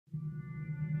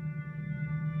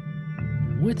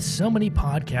With so many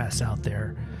podcasts out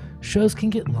there, shows can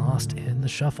get lost in the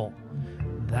shuffle.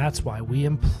 That's why we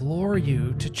implore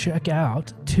you to check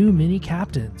out Too Many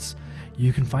Captains.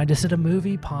 You can find us at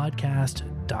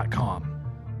amoviepodcast.com.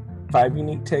 5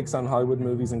 unique takes on Hollywood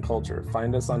movies and culture.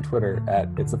 Find us on Twitter at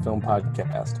It's a Film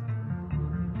Podcast.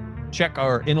 Check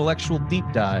our intellectual deep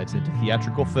dives into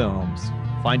theatrical films.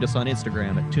 Find us on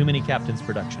Instagram at Too Many Captains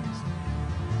Productions.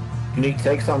 Unique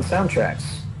takes on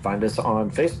soundtracks. Find us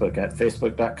on Facebook at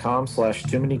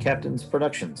facebook.com/Too Many Captains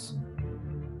Productions.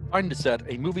 Find us at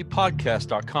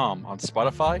amoviepodcast.com on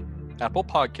Spotify, Apple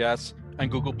Podcasts, and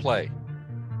Google Play.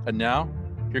 And now,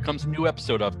 here comes a new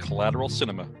episode of Collateral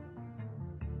Cinema.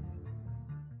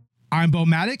 I'm Bo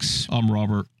Maddox. I'm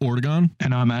Robert Ortegon.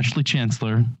 And I'm Ashley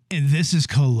Chancellor. And this is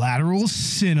Collateral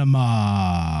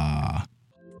Cinema.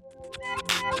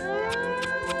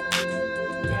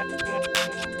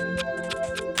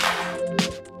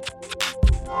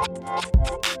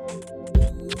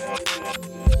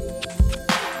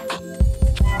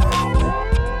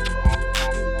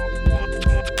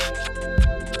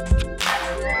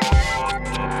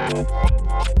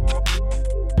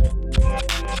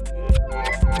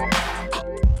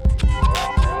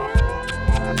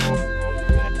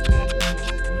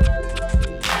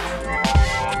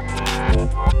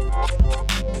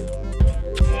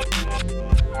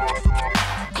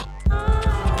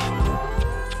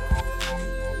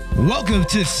 Welcome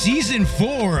to Season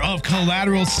 4 of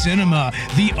Collateral Cinema,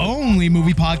 the only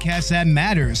movie podcast that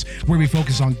matters, where we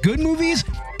focus on good movies,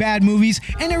 bad movies,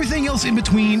 and everything else in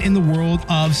between in the world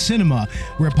of cinema.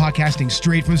 We're podcasting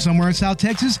straight from somewhere in South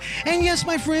Texas, and yes,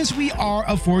 my friends, we are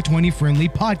a 420-friendly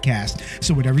podcast.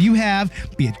 So whatever you have,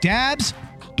 be it dabs,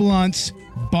 blunts,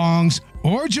 bongs,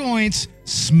 or joints,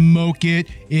 smoke it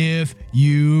if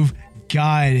you've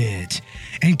got it.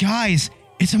 And guys,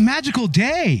 it's a magical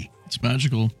day. It's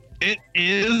magical. It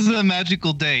is a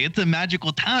magical day. It's a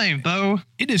magical time, Bo.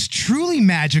 It is truly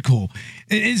magical.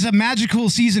 It is a magical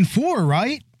Season 4,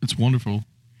 right? It's wonderful.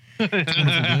 So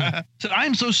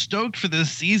I'm so stoked for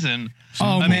this season.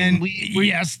 Oh, man.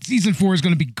 Yes, Season 4 is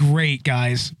going to be great,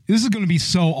 guys. This is going to be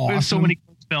so awesome. There's so many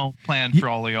films planned for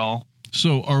all of y'all.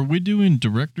 So are we doing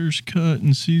director's cut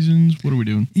and seasons? What are we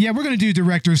doing? Yeah, we're going to do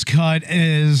director's cut. Or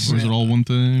is it all one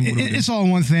thing? It's all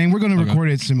one thing. We're going to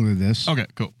record it similar to this. Okay,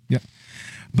 cool. Yeah.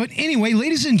 But anyway,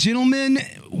 ladies and gentlemen,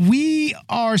 we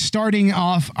are starting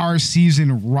off our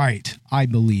season right, I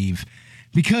believe.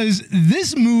 Because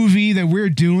this movie that we're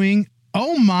doing,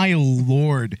 oh my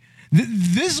Lord,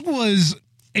 this was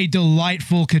a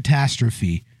delightful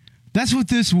catastrophe. That's what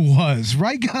this was,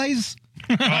 right, guys?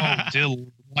 Oh,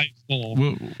 delightful.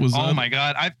 Oh my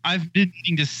God. I've been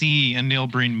needing to see a Neil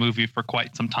Breen movie for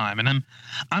quite some time, and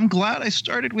I'm glad I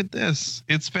started with this.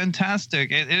 It's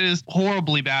fantastic. It is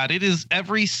horribly bad. It is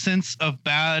every sense of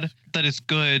bad that is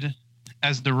good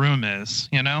as The Room is,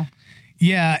 you know?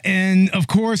 Yeah, and of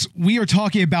course, we are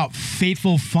talking about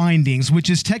Fateful Findings, which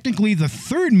is technically the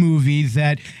third movie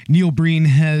that Neil Breen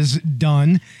has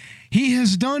done. He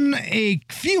has done a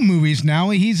few movies now.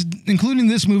 He's, including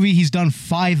this movie, he's done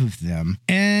 5 of them.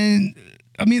 And,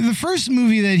 I mean, the first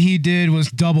movie that he did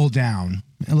was Double Down.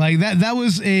 Like, that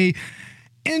was a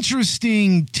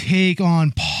interesting take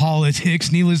on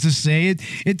politics, needless to say.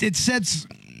 It sets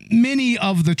many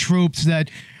of the tropes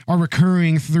that are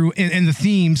recurring through, and the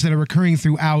themes that are recurring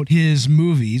throughout his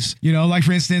movies. You know, like,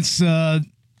 for instance, I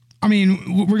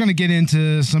mean, we're going to get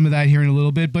into some of that here in a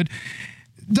little bit, but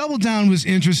Double Down was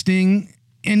interesting,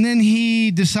 and then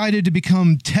he decided to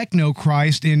become Techno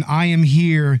Christ in I Am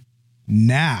Here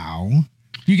Now.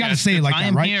 You got to say it like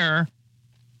that, right? I am here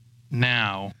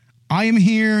now. I am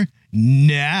here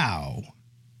now.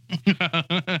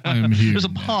 I am here. There's a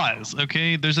pause,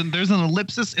 okay? There's an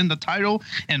ellipsis in the title,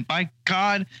 and by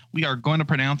God, we are going to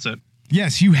pronounce it.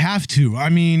 Yes, you have to. I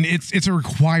mean, it's a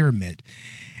requirement.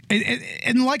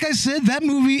 And like I said, that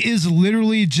movie is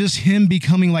literally just him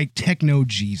becoming like Techno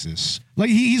Jesus. Like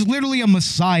he's literally a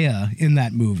messiah in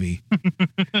that movie.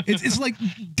 It's like,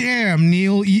 damn,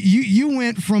 Neil, you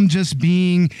went from just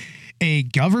being a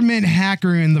government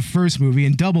hacker in the first movie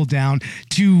and Double Down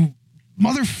to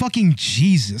motherfucking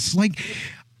Jesus. Like,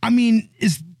 I mean,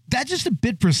 is that just a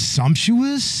bit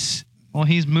presumptuous? Well,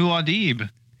 he's Muad'Dib.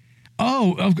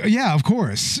 Oh, yeah, of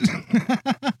course.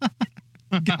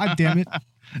 God damn it.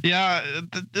 Yeah,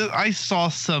 I saw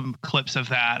some clips of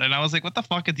that, and I was like, what the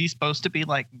fuck? Is he supposed to be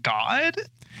like God?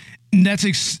 And that's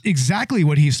exactly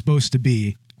what he's supposed to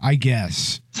be, I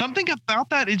guess. Something about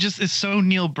that, it just is so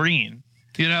Neil Breen,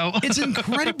 you know? It's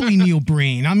incredibly Neil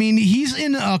Breen. I mean, he's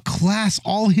in a class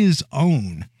all his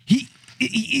own.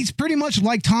 He's pretty much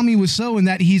like Tommy Wiseau in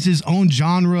that he's his own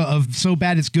genre of so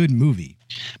bad it's good movie.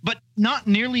 but not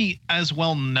nearly as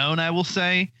well known, I will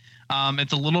say.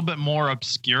 It's a little bit more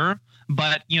obscure,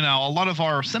 but a lot of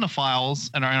our cinephiles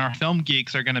and our film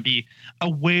geeks are going to be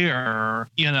aware,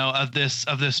 of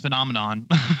this phenomenon.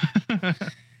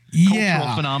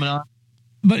 Cultural phenomenon.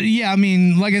 But yeah, I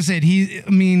mean, like I said,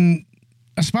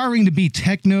 aspiring to be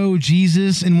techno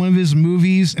Jesus in one of his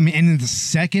movies. I mean, and in the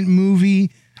second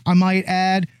movie, I might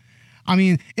add. I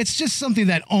mean, it's just something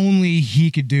that only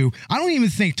he could do. I don't even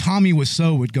think Tommy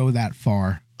Wiseau would go that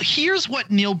far. Here's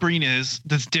what Neil Breen is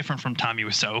that's different from Tommy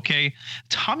Wiseau, okay?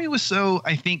 Tommy Wiseau,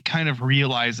 I think, kind of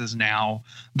realizes now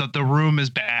that The Room is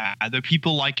bad, that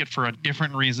people like it for a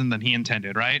different reason than he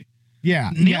intended, right? Yeah,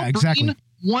 Neil exactly. Breen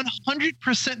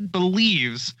 100%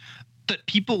 believes that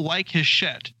people like his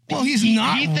shit. Well, he's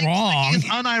not wrong. He's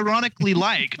unironically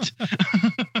liked.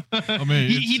 I mean,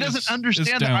 he doesn't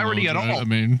understand the irony at all. Right? I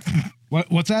mean,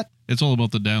 what's that? It's all about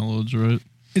the downloads, right?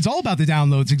 It's all about the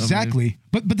downloads, exactly.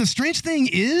 But the strange thing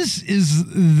is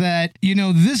that,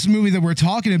 this movie that we're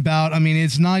talking about, I mean,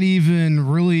 it's not even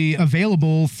really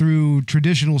available through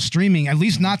traditional streaming, at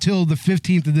least not till the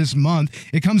 15th of this month.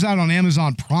 It comes out on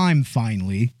Amazon Prime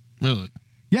finally. Really?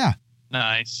 Yeah.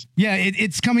 Nice. Yeah,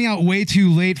 it's coming out way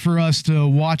too late for us to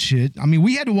watch it. I mean,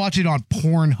 we had to watch it on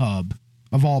Pornhub,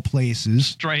 of all places.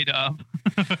 Straight up.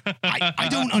 I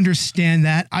don't understand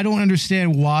that. I don't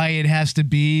understand why it has to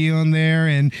be on there.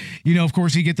 And, of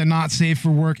course, you get the not safe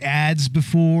for work ads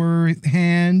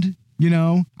beforehand,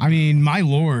 I mean, my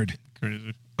Lord.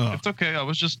 Crazy. It's okay. I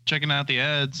was just checking out the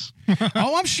ads.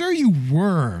 Oh, I'm sure you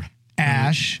were,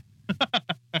 Ash.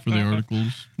 For the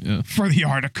articles. Yeah. For the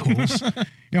articles.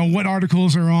 What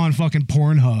articles are on fucking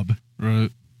Pornhub?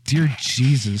 Right. Dear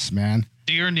Jesus, man.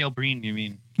 Dear Neil Breen, you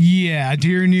mean? Yeah,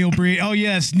 dear Neil Breen. Oh,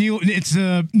 yes, Neil. It's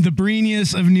the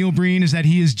Breenius of Neil Breen is that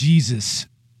he is Jesus.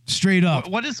 Straight up.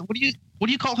 What do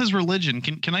you call his religion?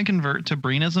 Can I convert to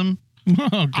Breenism?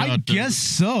 Oh, God, I guess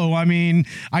so. I mean,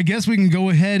 I guess we can go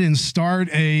ahead and start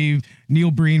a Neil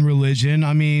Breen religion.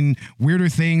 I mean, weirder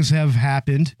things have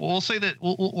happened. Well, we'll say that.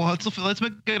 Let's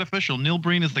make it official. Neil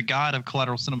Breen is the god of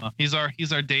collateral cinema. He's our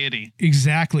deity.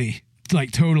 Exactly.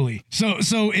 Like totally. So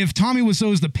if Tommy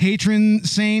Wiseau is the patron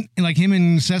saint, like him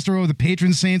and Sestero are the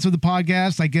patron saints of the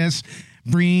podcast, I guess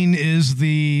Breen is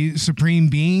the supreme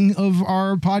being of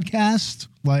our podcast.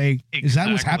 Like, exactly. Is that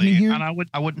what's happening here? And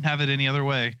I wouldn't have it any other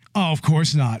way. Oh, of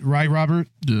course not. Right, Robert?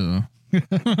 Yeah.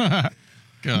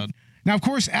 God. Now, of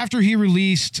course, after he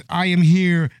released I Am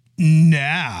Here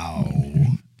Now,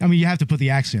 I mean, you have to put the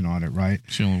accent on it, right?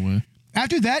 It's the only way.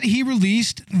 After that, he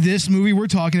released this movie we're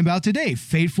talking about today,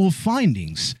 Fateful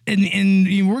Findings. And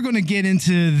we're going to get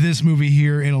into this movie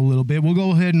here in a little bit. We'll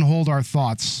go ahead and hold our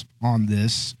thoughts on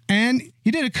this. And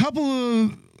he did a couple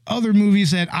of other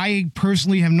movies that I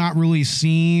personally have not really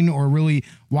seen or really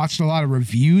watched a lot of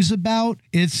reviews about.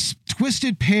 It's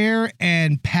Twisted Pair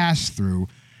and Pass Through.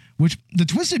 Which the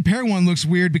Twisted Pair one looks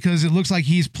weird because it looks like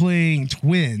he's playing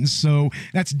twins, so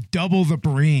that's double the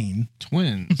brain.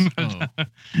 Twins. Oh.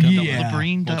 Yeah. Double the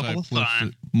brain, double the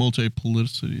fun.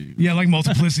 Multiplicity. Yeah, like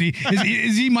multiplicity.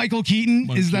 Is he Michael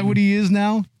Keaton? Is that what he is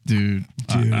now? Dude.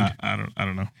 I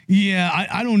don't know. Yeah,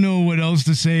 I don't know what else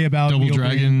to say about Double Neil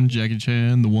Dragon, Breen. Jackie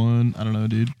Chan, the one. I don't know,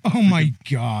 dude. Oh my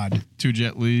God. 2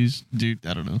 Jet Lis, dude.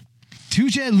 I don't know. 2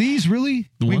 Jet Lis, really?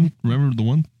 The one? Remember the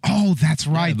one? Oh, that's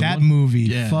right. Yeah, that one? movie.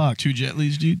 Yeah. Fuck. 2 Jet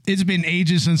Lis, dude. It's been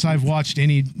ages since I've watched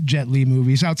any Jet Li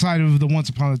movies outside of the Once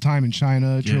Upon a Time in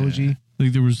China trilogy. Yeah.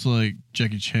 Like there was like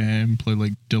Jackie Chan played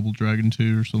like Double Dragon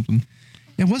 2 or something.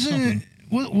 It wasn't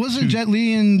Jet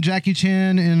Li and Jackie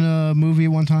Chan in a movie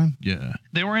at one time? Yeah.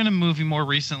 They were in a movie more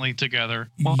recently together.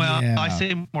 Well, Yeah. I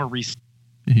say more recent.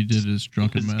 He did his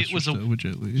Drunken It Master was stuff with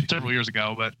Jet Li. several years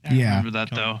ago, but I Yeah. remember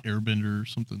that though. Airbender or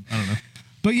something. I don't know.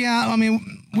 But yeah, I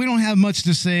mean, we don't have much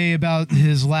to say about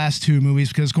his last 2 movies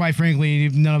because, quite frankly,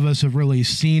 none of us have really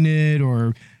seen it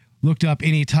or looked up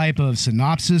any type of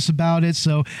synopsis about it.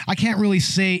 So I can't really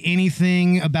say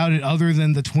anything about it other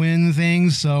than the twin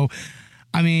thing. So,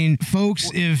 I mean,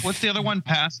 folks, What's the other one?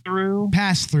 Pass Through?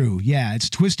 Pass Through. Yeah, it's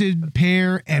Twisted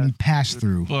Pair and Pass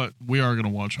Through. But we are going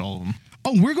to watch all of them.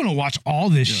 Oh, we're going to watch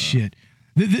all this shit.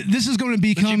 This is going to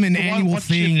become an annual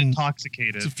thing.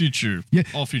 Intoxicated. It's a future. Yeah.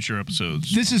 All future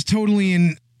episodes. This is totally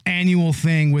an annual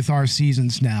thing with our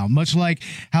seasons now. Much like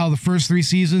how the first 3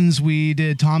 seasons we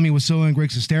did Tommy Wiseau and Greg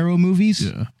Sestero movies.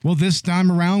 Yeah. Well, this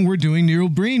time around we're doing Neil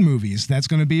Breen movies. That's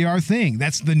going to be our thing.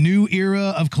 That's the new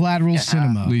era of collateral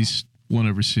cinema. At least one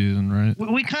every season, right?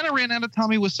 We kind of ran out of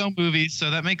Tommy Wiseau movies,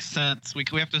 so that makes sense. We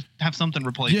have to have something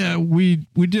replace. Yeah, we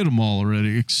did them all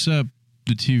already, except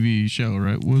the TV show,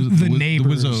 right? What was it? The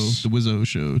Neighbors. The Wiseau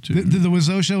show, too. The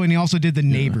Wiseau show, and he also did The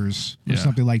Neighbors or Yeah.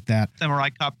 something like that. Samurai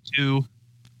Cop 2.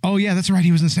 Oh yeah, that's right.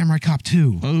 He was in Samurai Cop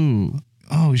 2.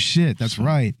 Oh shit, that's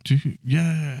right.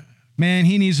 Yeah. Man,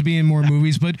 he needs to be in more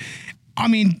movies. But I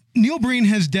mean, Neil Breen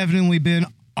has definitely been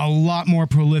a lot more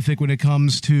prolific when it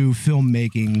comes to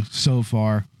filmmaking so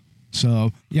far.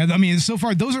 So yeah, I mean, so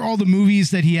far those are all the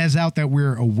movies that he has out that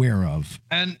we're aware of.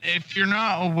 And if you're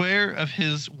not aware of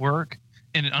his work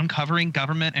in uncovering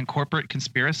government and corporate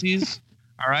conspiracies,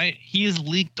 all right, he has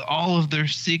leaked all of their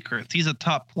secrets. He's a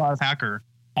top class hacker.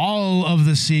 All of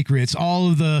the secrets, all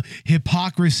of the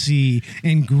hypocrisy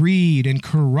and greed and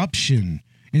corruption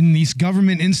in these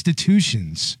government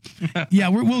institutions. Yeah,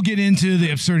 we'll get into the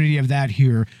absurdity of that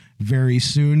here very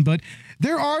soon. But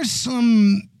there are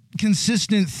some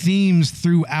consistent themes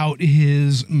throughout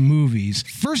his movies.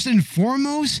 First and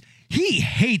foremost, he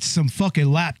hates some fucking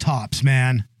laptops,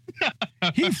 man.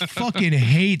 He fucking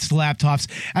hates laptops.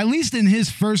 At least in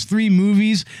his first 3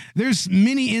 movies, there's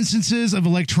many instances of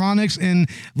electronics and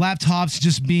laptops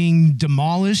just being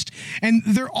demolished. And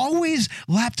they're always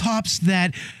laptops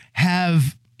that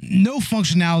have no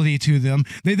functionality to them.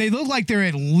 They look like they're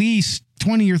at least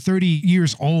 20 or 30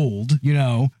 years old, you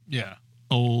know? Yeah.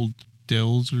 Old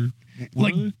Dells or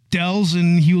what? Like Dells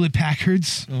and Hewlett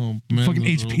Packards. Oh, man. Fucking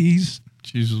HPs.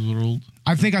 Jesus, they're old.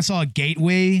 I think I saw a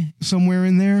Gateway somewhere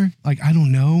in there. Like, I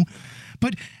don't know.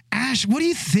 But Ash, what do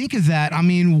you think of that? I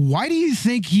mean, why do you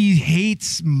think he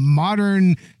hates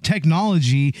modern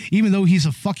technology, even though he's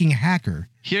a fucking hacker?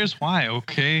 Here's why,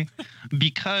 okay?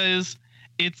 Because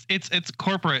it's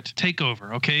corporate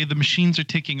takeover, okay? The machines are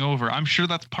taking over. I'm sure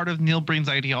that's part of Neil Breen's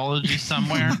ideology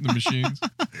somewhere. The machines.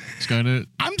 Skynet.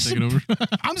 Taking over.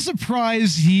 I'm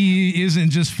surprised he isn't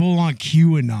just full on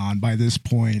QAnon by this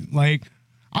point. Like,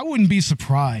 I wouldn't be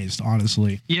surprised,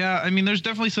 honestly. Yeah, I mean, there's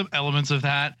definitely some elements of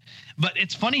that. But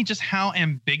it's funny just how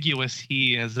ambiguous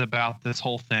he is about this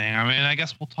whole thing. I mean, I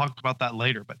guess we'll talk about that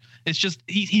later. But it's just,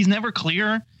 he's never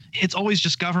clear. It's always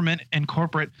just government and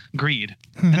corporate greed.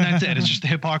 And that's it. It's just the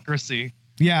hypocrisy.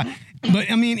 Yeah. But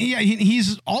I mean, yeah,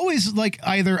 he's always like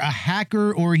either a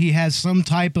hacker or he has some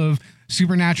type of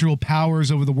supernatural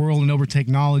powers over the world and over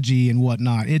technology and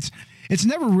whatnot. It's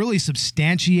never really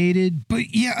substantiated.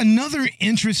 But yeah, another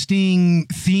interesting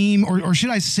theme, or should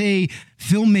I say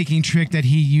filmmaking trick that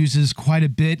he uses quite a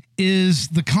bit is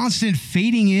the constant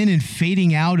fading in and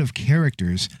fading out of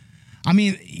characters. I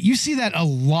mean, you see that a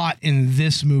lot in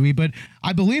this movie, but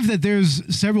I believe that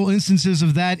there's several instances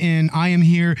of that in I Am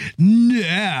Here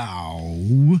Now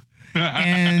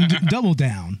and Double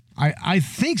Down. I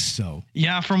think so.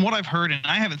 Yeah, from what I've heard, and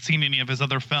I haven't seen any of his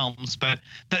other films, but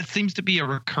that seems to be a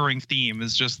recurring theme,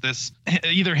 is just this,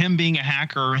 either him being a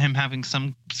hacker or him having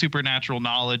some supernatural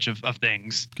knowledge of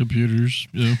things. Computers,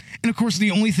 yeah. And of course,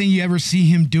 the only thing you ever see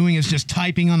him doing is just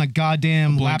typing on a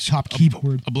goddamn laptop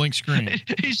keyboard. A blank screen.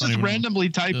 He's just randomly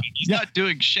typing. He's not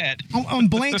doing shit. On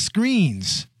blank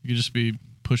screens. You could just be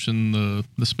pushing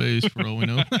the space for all we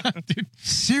know. Dude.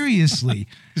 Seriously.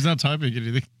 He's not typing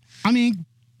anything. I mean,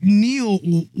 Neil,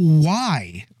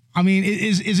 why? I mean,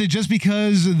 is it just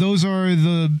because those are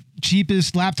the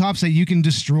cheapest laptops that you can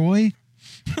destroy?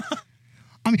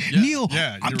 I mean, yeah, Neil,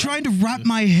 yeah, I'm trying to wrap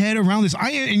my head around this.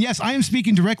 Yes, I am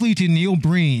speaking directly to Neil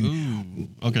Breen.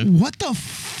 Ooh, okay. What the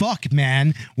fuck,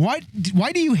 man? Why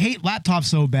do you hate laptops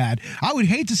so bad? I would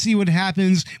hate to see what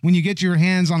happens when you get your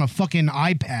hands on a fucking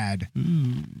iPad.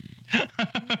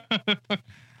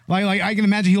 Like I can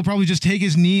imagine he'll probably just take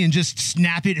his knee and just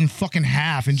snap it in fucking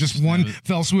half and just one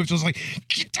fell swoop, just like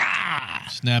Gita!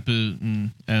 Snap it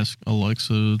and ask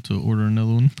Alexa to order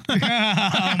another one. Oh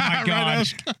my god!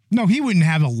 No, he wouldn't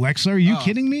have Alexa. Are you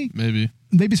kidding me? Maybe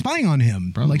they'd be spying on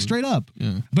him, probably. Like straight up.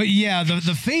 Yeah. But yeah, the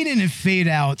fade in and fade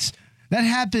outs, that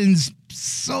happens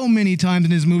so many times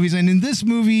in his movies, and in this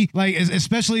movie, like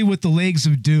especially with the Legs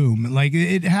of Doom, like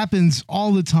it happens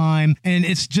all the time, and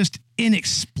it's just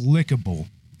inexplicable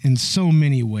in so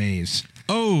many ways.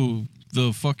 Oh,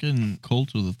 the fucking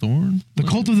Cult of the Thorn? The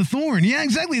Cult of the Thorn. Yeah,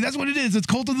 exactly. That's what it is. It's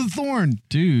Cult of the Thorn.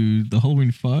 Dude, the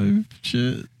Halloween 5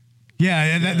 shit.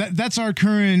 Yeah, that's our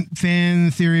current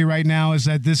fan theory right now, is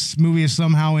that this movie is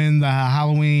somehow in the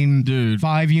Halloween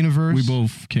 5 universe. We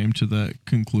both came to that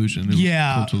conclusion. It was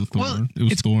Cult of the Thorn. Well, it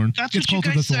was Thorn. That's it's what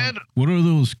you guys said. What are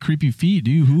those creepy feet,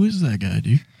 dude? Who is that guy,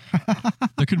 dude?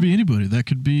 That could be anybody. That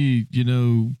could be,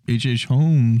 H.H.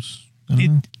 Holmes.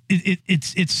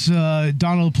 It's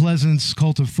Donald Pleasant's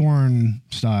Cult of Thorn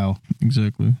style.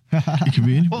 Exactly. It could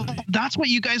be anybody. Well, that's what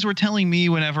you guys were telling me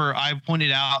whenever I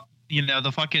pointed out,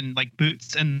 the fucking like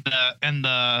boots and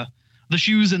the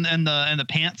shoes and the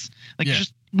pants. Like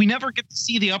just we never get to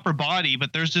see the upper body,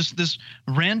 but there's just this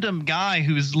random guy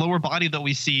whose lower body that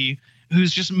we see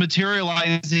who's just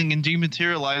materializing and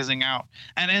dematerializing out,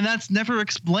 and that's never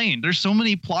explained. There's so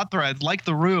many plot threads like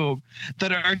The Room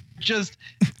that are just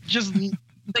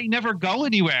they never go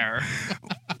anywhere.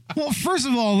 Well, first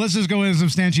of all, let's just go ahead and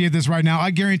substantiate this right now.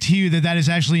 I guarantee you that is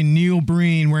actually Neil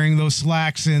Breen wearing those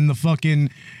slacks and the fucking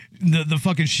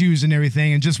shoes and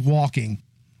everything and just walking.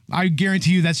 I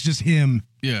guarantee you that's just him.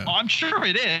 Yeah. Oh, I'm sure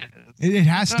it is. It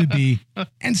has to be.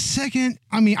 And second,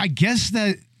 I mean, I guess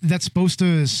that's supposed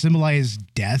to symbolize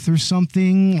death or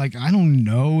something. Like, I don't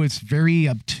know. It's very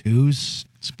obtuse.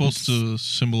 It's supposed to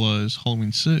symbolize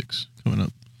Halloween 6 coming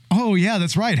up. Oh, yeah,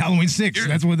 that's right. Halloween 6.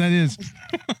 That's what that is.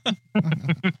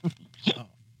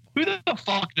 Who the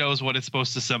fuck knows what it's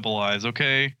supposed to symbolize,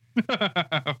 okay?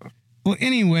 Well,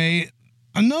 anyway,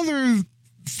 another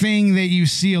thing that you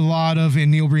see a lot of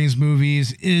in Neil Breen's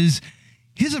movies is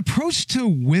his approach to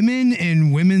women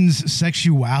and women's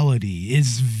sexuality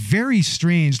is very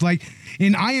strange. Like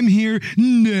in I Am Here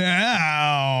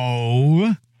Now,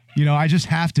 you know, I just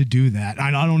have to do that. I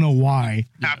don't know why.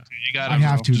 You gotta I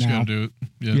have to Just now. gotta do it.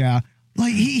 Yeah.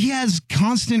 Like he has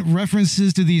constant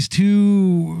references to these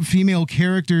two female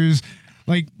characters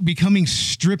like becoming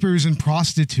strippers and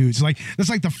prostitutes. Like that's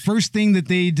like the first thing that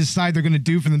they decide they're going to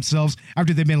do for themselves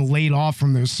after they've been laid off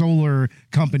from their solar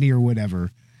company or whatever.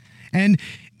 And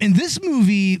in this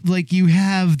movie, like you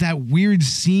have that weird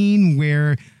scene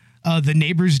where the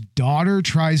neighbor's daughter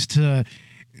tries to,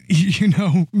 you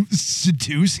know,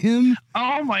 seduce him.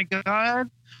 Oh my God.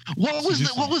 What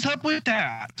was up with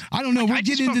that? I don't know. We'll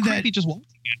get into that. Just watching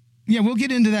it. Yeah, we'll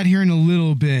get into that here in a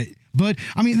little bit. But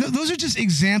I mean, those are just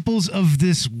examples of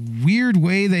this weird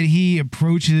way that he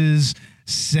approaches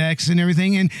sex and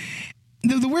everything. And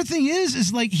the weird thing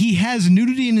is like he has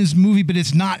nudity in his movie, but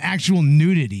it's not actual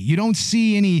nudity. You don't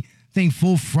see anything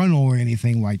full frontal or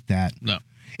anything like that. No.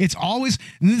 It's always,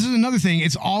 and this is another thing,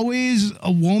 it's always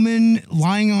a woman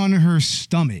lying on her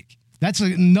stomach. That's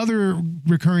another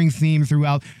recurring theme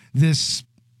throughout this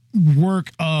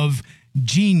work of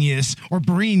genius, or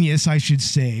Breenius, I should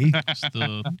say. It's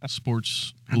the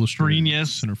Sports Illustrated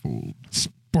Breenius. Centerfold.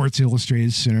 Sports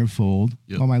Illustrated Centerfold.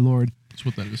 Yep. Oh, my Lord. That's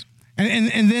what that is.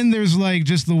 And then there's like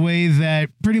just the way that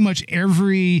pretty much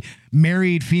every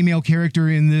married female character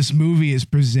in this movie is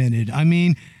presented. I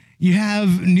mean, you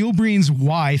have Neil Breen's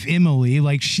wife, Emily,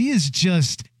 like she is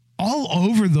just all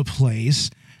over the place,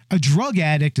 a drug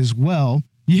addict as well.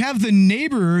 You have the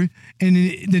neighbor and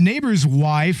the neighbor's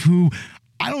wife who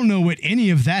I don't know what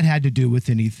any of that had to do with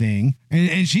anything.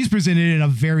 And she's presented in a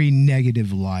very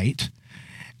negative light.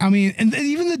 I mean, and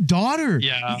even the daughter,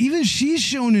 even she's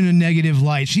shown in a negative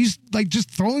light. She's like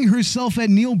just throwing herself at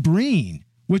Neil Breen,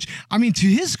 which, I mean, to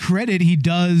his credit, he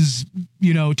does,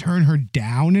 you know, turn her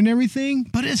down and everything.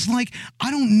 But it's like,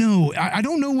 I don't know. I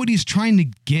don't know what he's trying to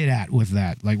get at with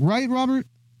that. Like, right, Robert?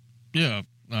 Yeah.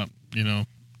 You know,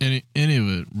 any of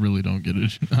it really don't get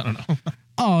it. I don't know.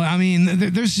 Oh, I mean,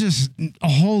 there's just a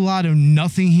whole lot of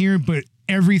nothing here, but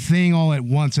everything all at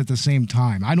once at the same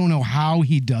time. I don't know how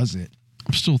he does it.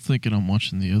 I'm still thinking I'm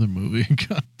watching the other movie.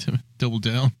 God damn it, double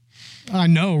down. I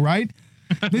know, right?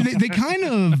 they kind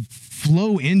of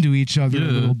flow into each other a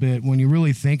little bit when you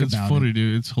really think about it. It's funny,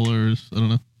 dude. It's hilarious. I don't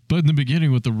know. But in the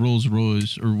beginning with the Rolls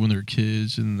Royce, or when they're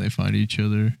kids and they find each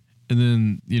other, and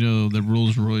then, you know, the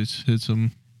Rolls Royce hits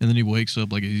him, and then he wakes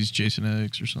up like he's Jason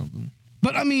X or something.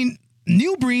 But, I mean,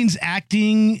 Neil Breen's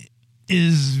acting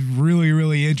is really,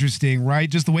 really interesting, right?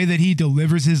 Just the way that he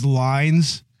delivers his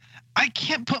lines. I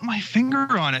can't put my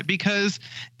finger on it because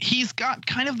he's got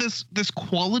kind of this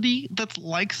quality that's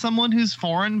like someone who's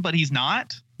foreign, but he's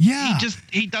not. Yeah.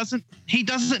 He doesn't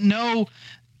know,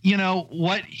 you know,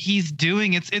 what he's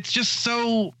doing. It's just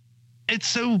so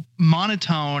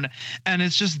monotone and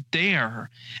it's just there.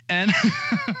 And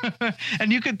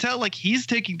and you could tell like he's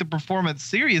taking the performance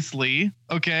seriously.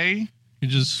 Okay.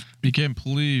 You can't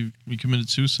believe he committed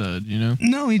suicide, you know?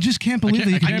 No, he just can't believe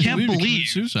it. I can't believe he committed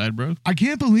suicide, bro. I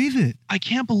can't believe it. I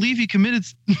can't believe he committed.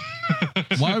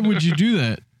 Why would you do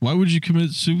that? Why would you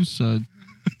commit suicide?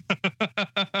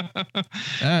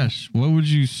 Ash, why would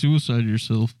you suicide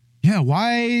yourself? Yeah,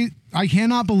 why? I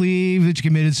cannot believe that you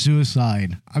committed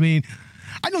suicide. I mean,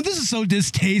 I know this is so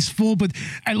distasteful, but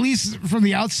at least from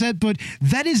the outset, but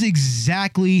that is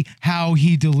exactly how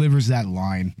he delivers that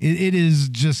line. It is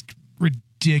just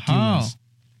ridiculous.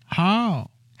 How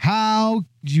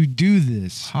did you do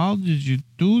this? How did you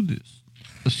do this?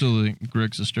 I still think Greg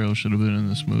Sestero should have been in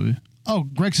this movie. Oh,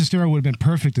 Greg Sestero would have been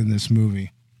perfect in this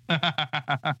movie.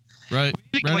 Right.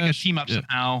 Like a team up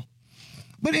somehow.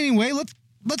 But anyway,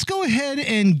 let's go ahead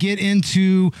and get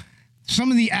into some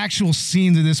of the actual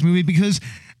scenes of this movie, because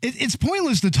it's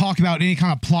pointless to talk about any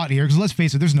kind of plot here, because let's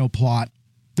face it, there's no plot.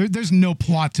 There's no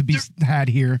plot to be had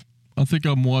here. I think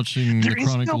I'm watching There the is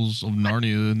no- Chronicles of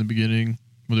Narnia in the beginning,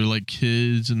 where they're like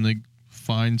kids and they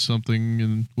find something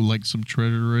and like some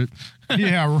treasure, right?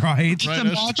 Yeah, right. It's a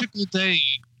magical day,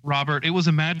 Robert. It was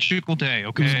a magical day,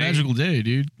 okay? It was a magical day,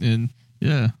 dude. And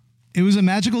yeah, It was a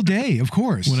magical day, of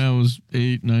course. when I was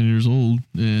 8, 9 years old,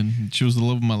 and she was the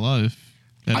love of my life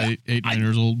at 8, 9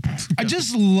 years old. I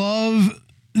just love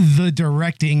the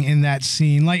directing in that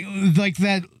scene. Like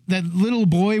that little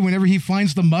boy, whenever he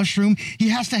finds the mushroom, he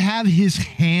has to have his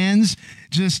hands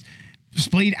just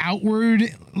splayed outward,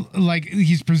 like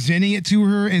he's presenting it to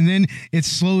her, and then it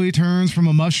slowly turns from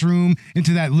a mushroom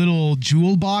into that little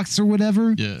jewel box or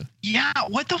whatever. Yeah. Yeah,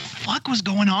 what the fuck was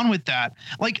going on with that?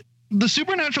 Like, the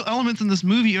supernatural elements in this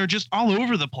movie are just all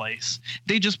over the place.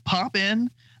 They just pop in.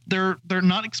 They're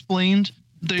not explained.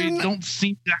 They don't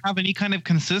seem to have any kind of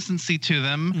consistency to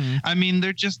them. I mean,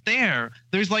 they're just there.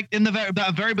 There's like in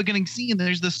the very beginning scene,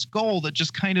 there's this skull that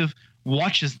just kind of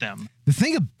watches them. The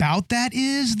thing about that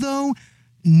is, though,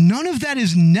 none of that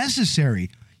is necessary.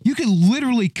 You could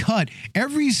literally cut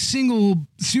every single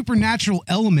supernatural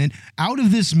element out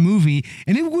of this movie,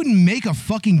 and it wouldn't make a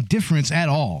fucking difference at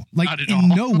all. Like, Not at in all.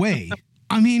 no way.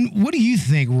 I mean, what do you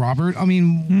think, Robert? I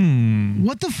mean,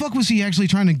 what the fuck was he actually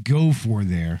trying to go for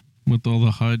there? With all the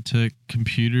high-tech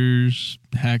computers,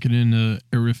 hacking into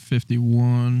Area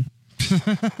 51.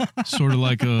 Sort of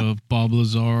like a Bob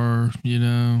Lazar, you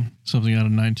know, something out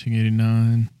of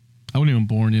 1989. I wasn't even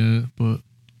born yet, but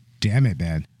Damn it,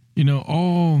 man. you know,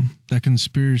 all that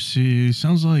conspiracy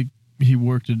sounds like he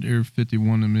worked at Area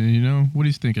 51 to me, you know? What do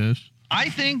you think, Ash? I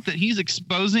think that he's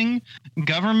exposing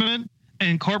government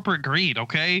and corporate greed.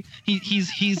 Okay,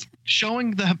 he's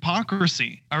showing the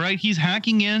hypocrisy. All right, he's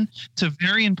hacking in to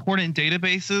very important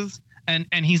databases, and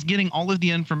he's getting all of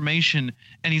the information,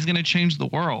 and he's going to change the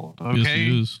world. Okay, Yes,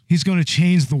 he is. He's going to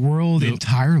change the world Yep.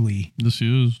 entirely. Yes,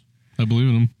 he is. I believe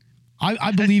in him.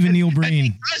 I believe in Neil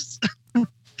Breen.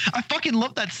 I fucking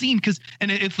love that scene because, and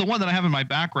it's the one that I have in my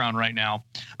background right now.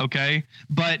 Okay,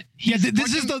 but Yeah,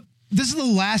 this is the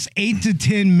last 8 to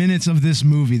 10 minutes of this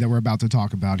movie that we're about to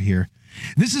talk about here.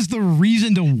 This is the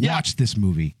reason to watch this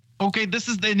movie. Okay, this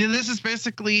is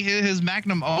basically his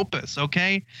magnum opus.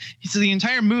 Okay, so the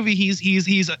entire movie he's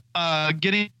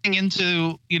getting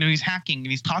into, you know, he's hacking and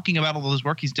he's talking about all this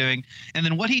work he's doing, and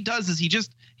then what he does is he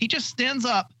just stands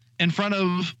up in front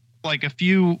of like a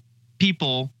few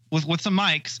people with some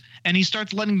mics, and he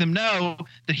starts letting them know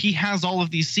that he has all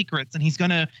of these secrets, and he's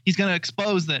gonna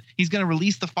expose that, he's gonna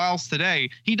release the files today.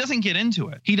 He doesn't get into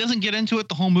it. He doesn't get into it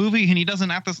the whole movie, and he doesn't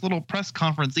at this little press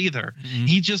conference either.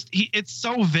 It's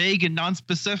so vague and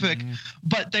non-specific,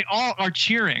 but they all are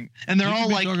cheering, and they're all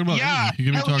like, yeah, you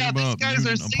could be hell talking yeah, these about guys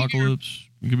are saviors. apocalypse.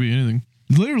 It could be anything.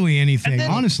 Literally anything, And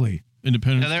then- honestly.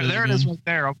 Independence. Yeah, Day there it is again. right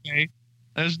there. Okay,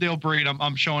 there's Neil Breen.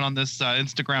 I'm showing on this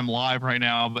Instagram live right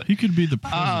now, but He could be the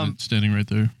president standing right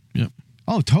there. Yep.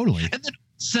 Oh, totally. and then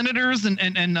senators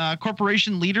and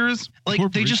corporation leaders, like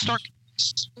they just start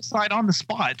suicide on the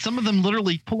spot. Some of them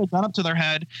literally pull a gun up to their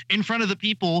head in front of the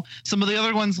people. Some of the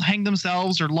other ones hang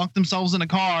themselves or lock themselves in a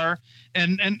car,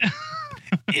 and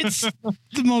It's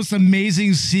the most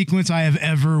amazing sequence I have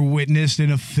ever witnessed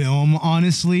in a film,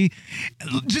 honestly.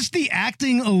 Just the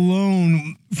acting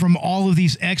alone from all of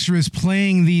these extras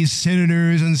playing these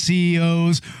senators and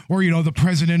CEOs, or, you know, the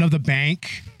president of the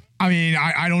bank. I mean,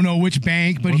 I don't know which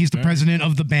bank, but What he's the bank? president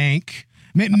of the bank.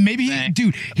 Maybe,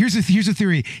 dude, here's a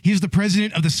theory. He's the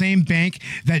president of the same bank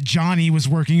that Johnny was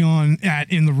working on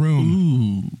in the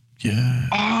room. Ooh, yeah.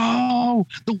 oh,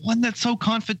 the one that's so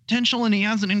confidential, and he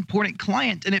has an important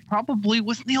client, and it probably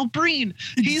was Neil Breen.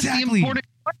 He's the Exactly. important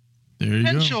There you go.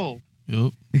 potential.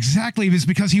 Yep. Exactly. It was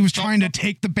because he was trying to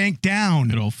take the bank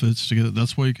down. It all fits together.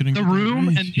 That's why you couldn't The get that Room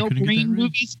raise. and You Neil couldn't get Breen that raise.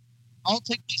 movies all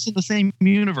take place in the same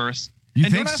universe. You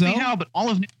And think don't ask so? me how, but all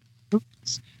of Neil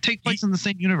movies take place in the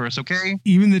same universe. Okay.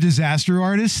 Even the Disaster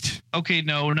Artist? Okay.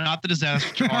 No, not the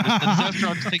Disaster Artist. The Disaster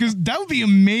Artist takes Because that would be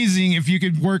amazing if you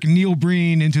could work Neil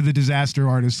Breen into the Disaster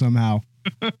Artist somehow.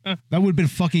 That would have been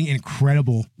fucking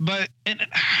incredible. But and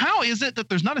how is it that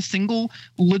there's not a single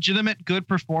legitimate good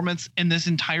performance in this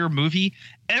entire movie?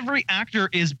 Every actor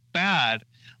is bad,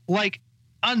 like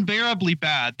unbearably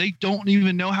bad. They don't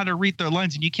even know how to read their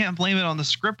lines, and you can't blame it on the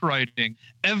script writing.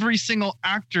 Every single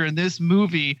actor in this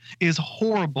movie is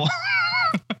horrible.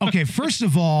 Okay, first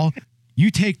of all, you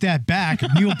take that back.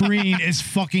 Neil Breen is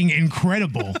fucking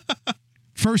incredible.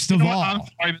 First of You know what? all. I'm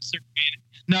sorry, Mr. Green.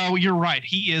 No, you're right.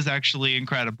 He is actually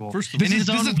incredible. First of This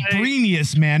all, is own way-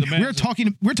 Breenius, man. The man's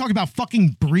We're talking about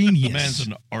fucking the man's Breenius.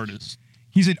 an artist.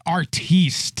 He's an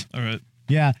artiste. All right.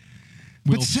 Yeah.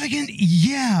 But Will- second,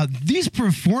 yeah, these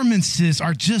performances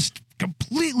are just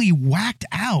completely whacked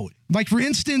out. Like, for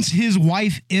instance, his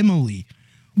wife, Emily.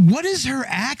 What is her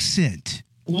accent?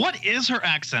 What is her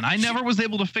accent? I never was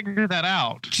able to figure that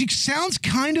out. She sounds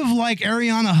kind of like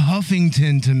Ariana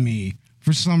Huffington to me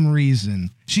for some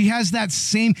reason. She has that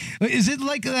same... Is it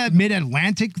like that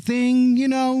mid-Atlantic thing, you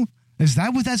know? Is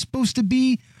that what that's supposed to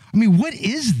be? I mean, what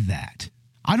is that?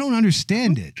 I don't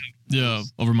understand it. Yeah,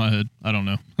 over my head. I don't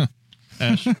know.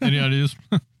 Ash, any ideas?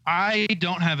 I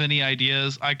don't have any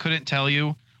ideas. I couldn't tell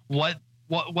you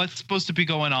what's supposed to be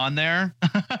going on there.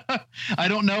 I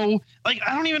don't know. Like,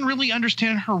 I don't even really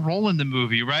understand her role in the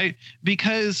movie, right?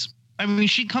 Because, I mean,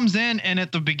 she comes in and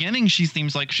at the beginning, she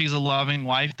seems like she's a loving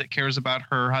wife that cares about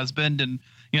her husband and,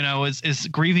 you know, is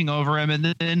grieving over him.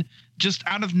 And then just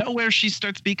out of nowhere, she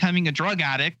starts becoming a drug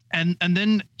addict. And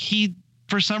then he,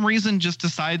 for some reason, just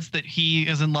decides that he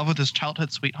is in love with his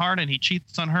childhood sweetheart and he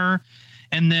cheats on her.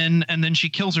 And then she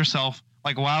kills herself,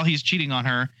 like, while he's cheating on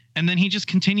her. And then he just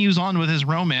continues on with his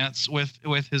romance with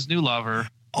his new lover.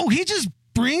 Oh, he just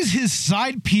brings his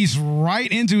side piece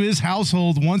right into his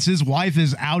household once his wife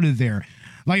is out of there.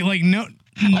 Like no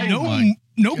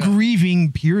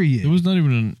grieving period. It was not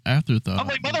even an afterthought. I'm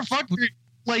like, motherfucker,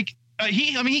 like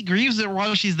he grieves her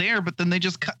while she's there, but then they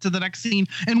just cut to the next scene.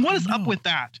 And what is up with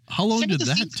that? How long did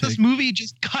that take? This movie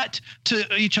just cut to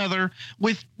each other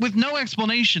with no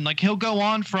explanation. Like, he'll go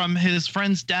on from his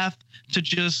friend's death to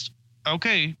just,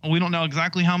 okay, we don't know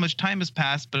exactly how much time has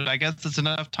passed, but I guess it's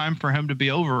enough time for him to be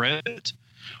over it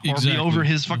or be over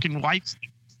his fucking wife's.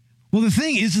 Well, the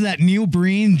thing is that Neil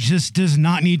Breen just does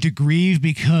not need to grieve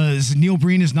because Neil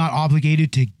Breen is not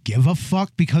obligated to give a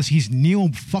fuck because he's Neil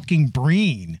fucking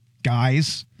Breen,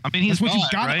 guys. I mean, that's what you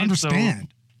gotta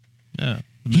understand. So, yeah.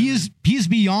 He is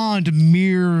beyond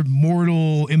mere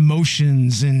mortal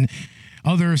emotions and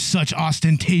other such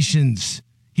ostentations.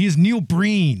 He is Neil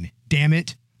Breen, damn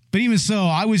it. But even so,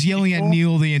 I was yelling at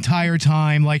Neil the entire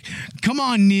time, like, come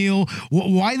on, Neil,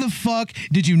 why the fuck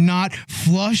did you not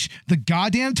flush the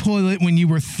goddamn toilet when you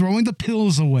were throwing the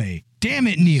pills away? Damn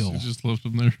it, Neil. You just left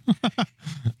them there.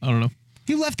 I don't know.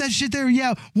 You left that shit there?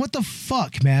 Yeah, what the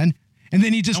fuck, man? And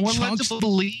then he just chunks. I want to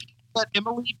believe that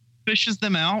Emily fishes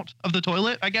them out of the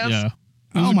toilet, I guess. Yeah.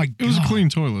 Oh, my God. It was a clean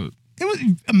toilet. It was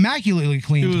immaculately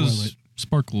clean toilet. It was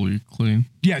sparkly clean.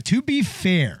 Yeah, to be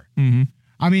fair. Mm-hmm.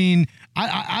 I mean,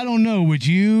 I don't know. Would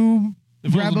you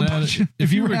grab a bunch?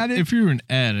 If you were an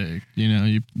addict, you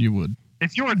know, you would.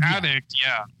 If you were an addict,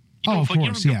 yeah. Of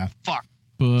course, yeah. Fuck.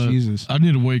 But Jesus. I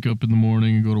need to wake up in the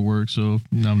morning and go to work, so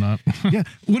no, I'm not. Yeah.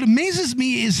 What amazes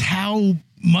me is how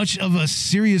much of a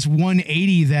serious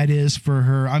 180 that is for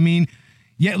her. I mean,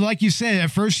 yeah, like you said, at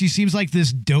first she seems like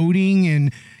this doting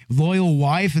and loyal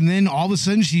wife, and then all of a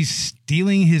sudden she's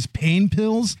stealing his pain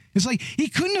pills. It's like he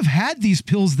couldn't have had these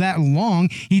pills that long.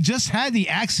 He just had the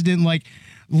accident, like,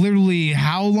 literally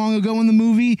how long ago in the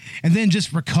movie, and then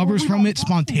just recovers from it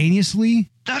spontaneously.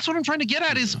 That's what I'm trying to get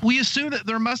at is we assume that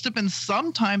there must have been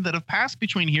some time that have passed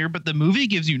between here, but the movie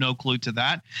gives you no clue to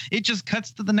that. It just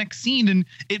cuts to the next scene and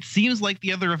it seems like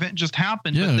the other event just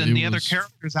happened, but then the other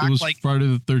characters act like Friday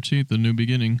the 13th, the new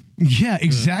beginning. Yeah,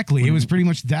 exactly. It was pretty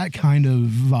much that kind of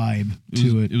vibe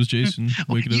to it. It was Jason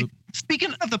waking up.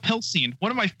 Speaking of the pill scene,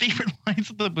 one of my favorite lines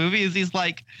of the movie is he's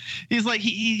like,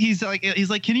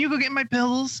 can you go get my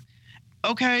pills?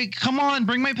 Okay, come on,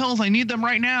 bring my pills. I need them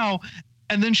right now.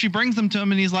 And then she brings them to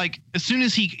him, and he's like, as soon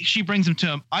as she brings them to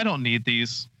him, I don't need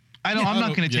these. I'm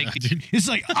not going to take these. It's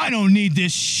like, I don't need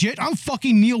this shit. I'm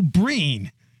fucking Neil Breen.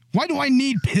 Why do I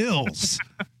need pills?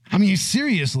 I mean,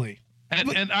 seriously.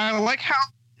 And I like how,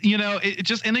 you know, it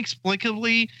just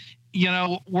inexplicably, you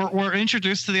know, we're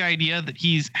introduced to the idea that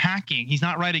he's hacking. He's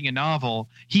not writing a novel.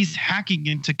 He's hacking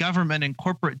into government and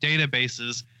corporate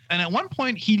databases. And at one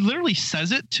point, he literally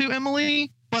says it to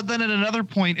Emily. But then at another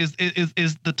point is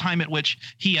the time at which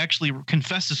he actually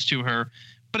confesses to her.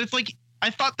 But it's like, I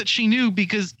thought that she knew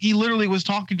because he literally was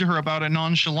talking to her about it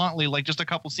nonchalantly, like just a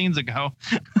couple scenes ago.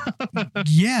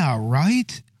 Yeah,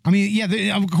 right? I mean,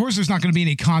 yeah, of course there's not going to be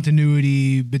any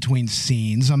continuity between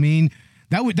scenes. I mean,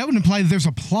 that would imply that there's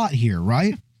a plot here,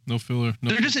 right? No filler.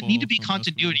 There doesn't need to be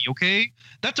continuity, okay?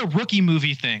 That's a rookie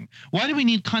movie thing. Why do we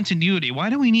need continuity? Why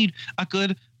do we need a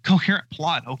good coherent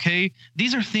plot? Okay,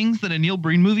 these are things that a Neil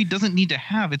Breen movie doesn't need to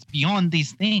have. It's beyond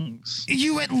these things.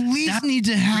 You at least need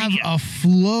to have a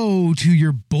flow to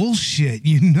your bullshit,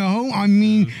 you know? I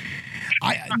mean,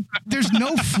 there's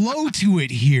no flow to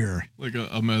it here. Like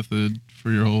a method for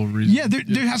your whole reason. Yeah,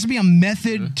 there has to be a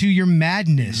method to your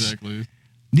madness. Exactly.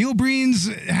 Neil Breen's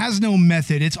has no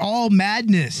method. It's all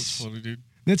madness. That's funny, dude.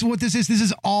 That's what this is. This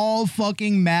is all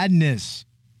fucking madness.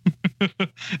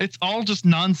 It's all just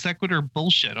non sequitur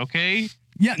bullshit, okay?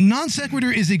 Yeah, non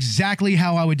sequitur is exactly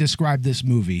how I would describe this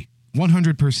movie.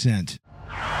 100%.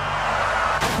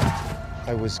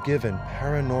 I was given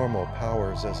paranormal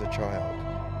powers as a child.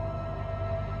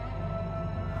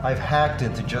 I've hacked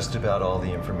into just about all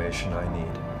the information I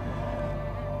need.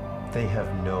 They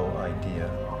have no idea.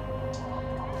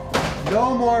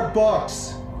 No more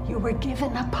books! You were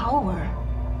given a power.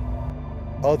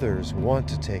 Others want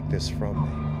to take this from me.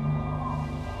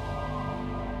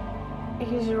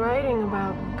 He's writing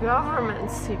about government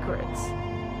secrets.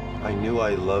 I knew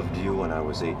I loved you when I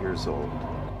was 8 years old.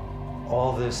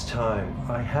 All this time,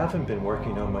 I haven't been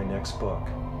working on my next book.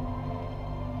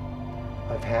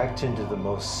 I've hacked into the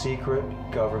most secret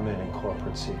government and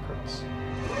corporate secrets.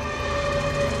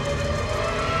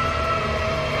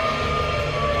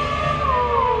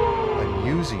 I'm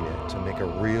using it to make a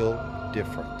real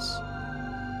difference.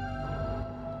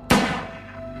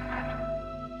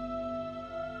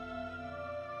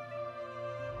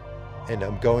 And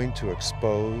I'm going to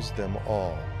expose them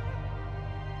all.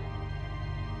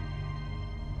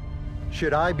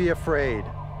 Should I be afraid?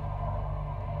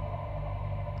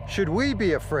 Should we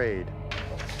be afraid?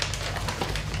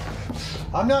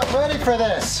 I'm not ready for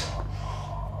this.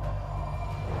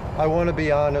 I want to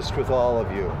be honest with all of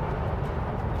you.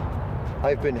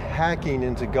 I've been hacking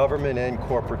into government and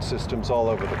corporate systems all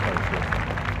over the country.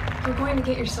 You're going to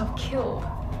get yourself killed.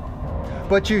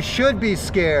 But you should be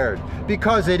scared,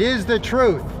 because it is the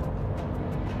truth.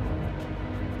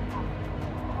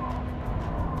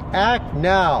 Act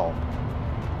now,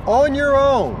 on your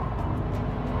own,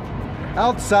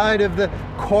 outside of the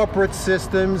corporate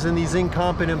systems and these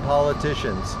incompetent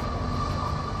politicians.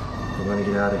 You want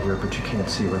to get out of here, but you can't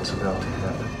see what's about to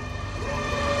happen.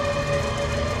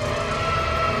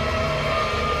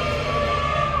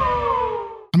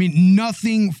 I mean,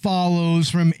 nothing follows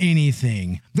from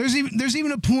anything. There's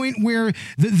even a point where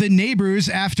the neighbors,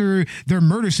 after their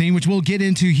murder scene, which we'll get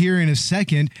into here in a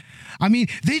second, I mean,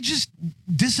 they just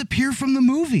disappear from the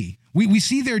movie. We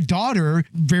see their daughter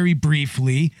very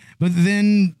briefly, but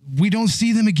then we don't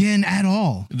see them again at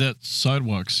all. That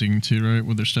sidewalk scene too, right?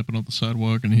 Where they're stepping off the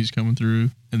sidewalk and he's coming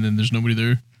through and then there's nobody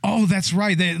there. Oh, that's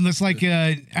right. It's like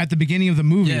at the beginning of the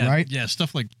movie, right? Yeah,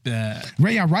 stuff like that.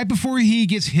 Right, yeah, right before he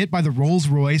gets hit by the Rolls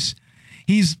Royce,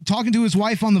 he's talking to his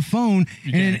wife on the phone.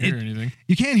 You can't hear anything.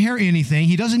 You can't hear anything.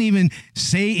 He doesn't even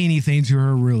say anything to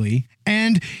her, really.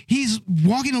 And he's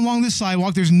walking along this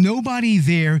sidewalk. There's nobody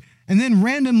there. And then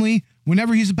randomly,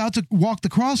 whenever he's about to walk the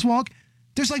crosswalk,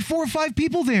 there's like 4 or 5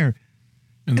 people there.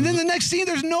 And then the next scene,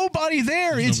 there's nobody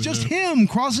there. It's just him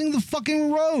crossing the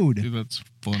fucking road. Dude, that's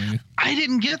funny. I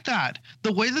didn't get that.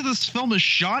 The way that this film is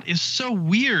shot is so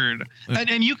weird.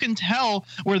 And you can tell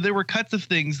where there were cuts of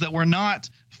things that were not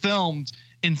filmed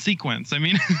in sequence. I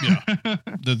mean, yeah,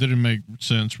 that didn't make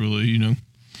sense, really, you know.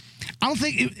 I don't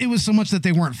think it was so much that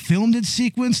they weren't filmed in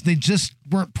sequence. They just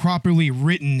weren't properly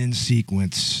written in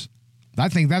sequence. I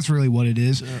think that's really what it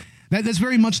is. Yeah. That's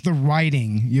very much the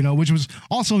writing, you know, which was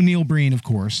also Neil Breen, of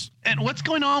course. And what's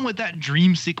going on with that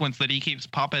dream sequence that he keeps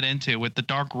popping into with the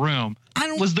dark room?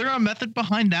 Was there a method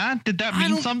behind that? Did that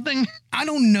mean something? I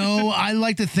don't know. I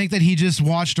like to think that he just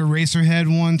watched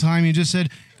Eraserhead one time. He just said,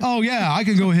 oh, yeah, I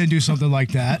can go ahead and do something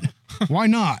like that. Why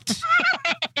not?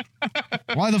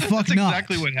 Why the fuck That's not?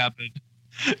 Exactly what happened.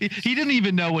 He didn't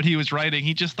even know what he was writing.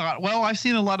 He just thought, well, I've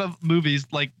seen a lot of movies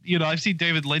like, you know, I've seen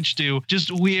David Lynch do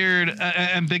just weird,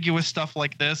 ambiguous stuff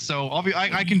like this. So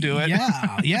I can do it.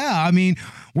 Yeah. Yeah. I mean,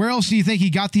 where else do you think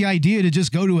he got the idea to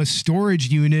just go to a storage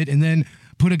unit and then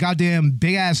put a goddamn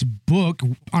big ass book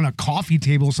on a coffee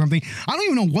table or something? I don't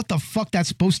even know what the fuck that's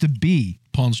supposed to be.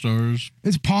 Pawn Stars.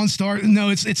 It's Pawn Stars. No,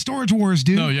 it's Storage Wars,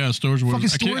 dude. No, yeah, Storage Wars. Fucking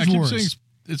Storage Wars.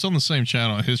 It's on the same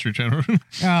channel, History Channel.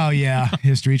 Oh, yeah.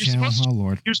 History Channel. Oh,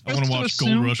 Lord. I want to watch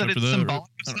Gold Rush after that.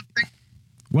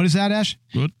 What is that, Ash?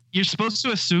 What? You're supposed to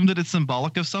assume that it's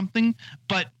symbolic of something,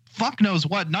 but fuck knows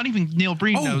what. Not even Neil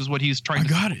Breen knows what he's trying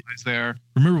to symbolize there.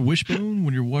 Remember Wishbone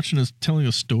when you're watching us telling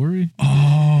a story?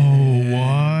 Oh,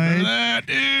 what? That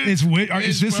is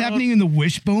this happening in the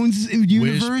Wishbones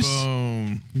universe?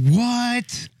 Wishbone.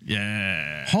 What?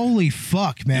 Yeah. Holy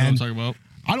fuck, man. You know what I'm talking about?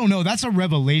 I don't know. That's a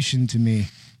revelation to me.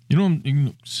 You know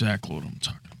exactly what I'm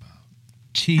talking about.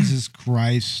 Jesus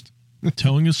Christ.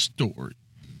 Telling a story.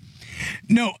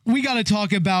 No, we got to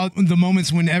talk about the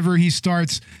moments whenever he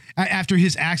starts, after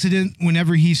his accident,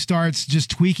 whenever he starts just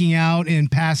tweaking out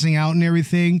and passing out and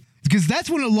everything. Because that's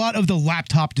when a lot of the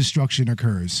laptop destruction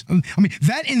occurs. I mean,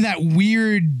 that in that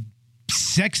weird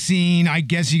sex scene, I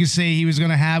guess you could say he was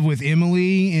going to have with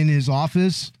Emily in his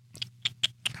office.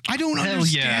 I don't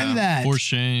understand that. For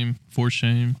shame.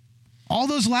 All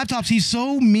those laptops, he's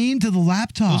so mean to the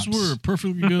laptops. Those were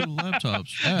perfectly good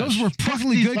laptops. Ash. Those were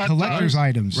perfectly good collector's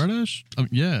items. Right, Ash?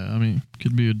 Yeah, I mean,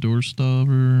 could be a door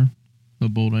stopper, a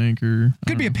bolt anchor.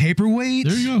 Could be a paperweight.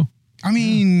 There you go. I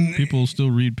mean, people still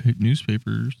read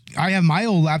newspapers. I have my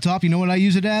old laptop. You know what I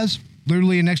use it as?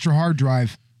 Literally an extra hard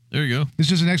drive. There you go. It's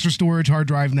just an extra storage hard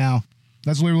drive now.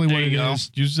 That's literally what it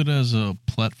is. Use it as a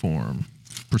platform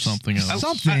for something else.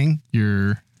 Something.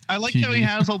 I like how he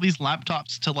has all these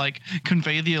laptops to like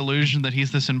convey the illusion that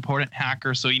he's this important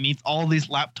hacker. So he needs all these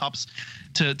laptops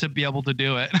to be able to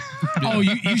do it. Oh,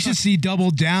 you should see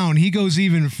Double Down. He goes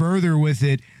even further with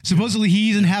it. Supposedly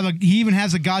he even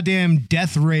has a goddamn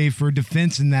death ray for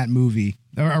defense in that movie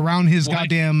around his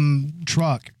goddamn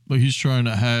truck. But he's trying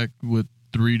to hack with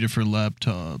 3 different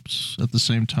laptops at the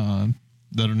same time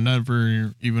that are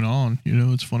never even on. You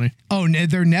know, it's funny. Oh,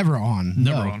 they're never on.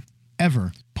 Never on.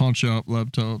 Ever. Pawn shop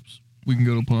laptops. We can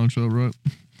go to pawn shop, right?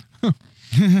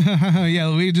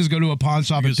 Yeah, we can just go to a pawn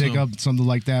shop and pick up something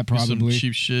like that, probably. Some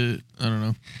cheap shit. I don't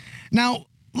know. Now,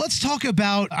 let's talk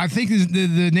about, I think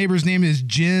the neighbor's name is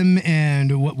Jim,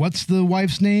 and what's the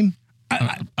wife's name?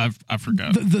 I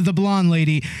forgot. The blonde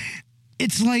lady.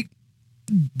 It's like,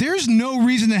 there's no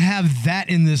reason to have that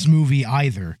in this movie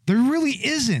either. There really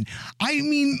isn't. I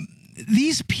mean,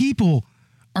 these people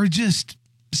are just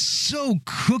so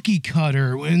cookie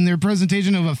cutter in their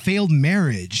presentation of a failed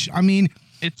marriage. I mean,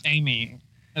 it's Amy.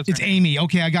 It's Amy.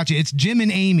 Okay, I got you. It's Jim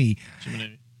and Amy.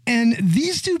 And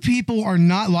these two people are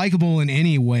not likable in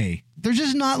any way. They're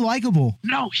just not likable.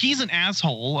 No, he's an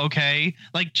asshole, okay?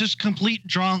 Like, just complete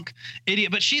drunk idiot.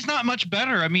 But she's not much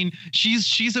better. I mean,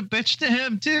 she's a bitch to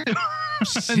him, too.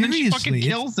 Seriously. And then she fucking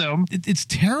kills him. It's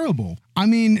terrible. I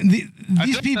mean,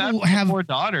 these people have a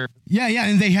daughter. Yeah,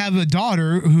 and they have a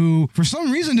daughter who, for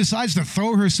some reason, decides to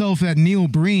throw herself at Neil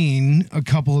Breen a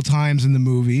couple of times in the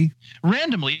movie.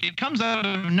 Randomly. It comes out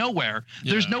of nowhere.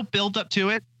 Yeah. There's no build up to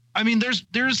it. I mean, there's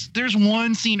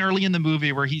one scene early in the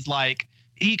movie where he's like,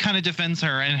 he kind of defends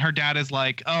her, and her dad is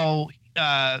like, oh,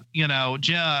 Dylan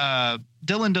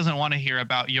doesn't want to hear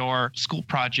about your school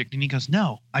project. And he goes,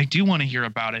 no, I do want to hear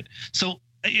about it. So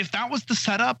if that was the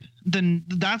setup, then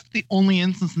that's the only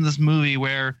instance in this movie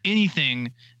where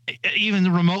anything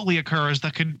even remotely occurs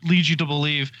that could lead you to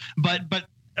believe. But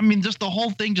I mean, just the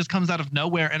whole thing just comes out of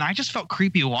nowhere. And I just felt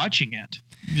creepy watching it.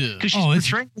 Yeah. Because she's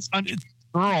portraying this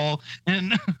girl,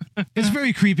 and it's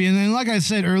very creepy. And then, like I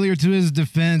said earlier, to his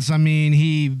defense, I mean,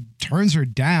 he turns her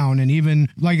down, and even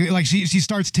like she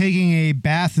starts taking a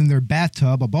bath in their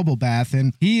bathtub, a bubble bath,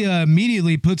 and he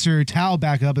immediately puts her towel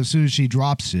back up as soon as she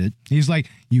drops it. He's like,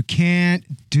 you can't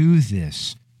do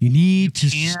this. You need to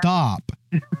stop.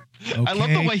 Okay? I love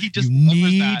the way he just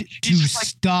need to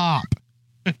stop.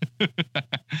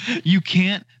 You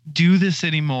can't do this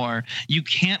anymore. You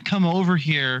can't come over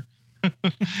here.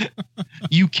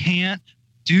 You can't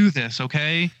do this,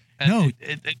 okay? No,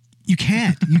 you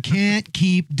can't. You can't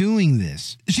keep doing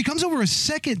this. She comes over a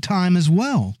second time as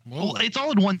well. Well, it's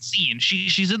all in one scene.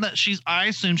 I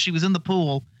assume she was in the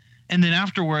pool, and then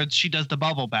afterwards she does the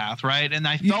bubble bath, right? And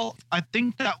I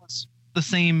think that was the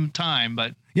same time,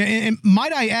 but yeah, and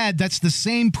might I add, that's the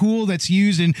same pool that's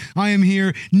used in I Am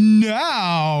Here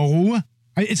Now.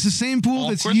 It's the same pool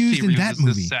that's used in that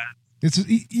movie.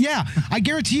 Yeah, I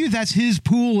guarantee you that's his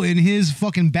pool in his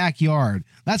fucking backyard.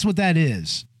 That's what that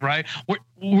is. Right?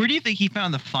 Where do you think he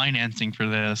found the financing for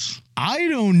this? I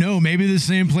don't know. Maybe the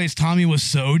same place Tommy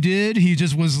Wiseau did. He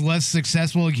just was less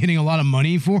successful at getting a lot of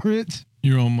money for it.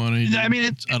 Your own money. I mean,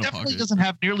 it definitely doesn't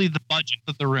have nearly the budget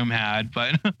that the room had,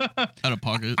 but out of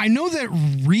pocket. I know that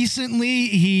recently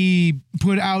he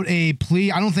put out a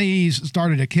plea. I don't think he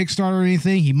started a Kickstarter or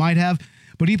anything. He might have,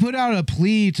 but he put out a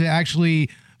plea to actually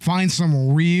find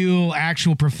some real,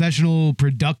 actual professional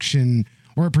production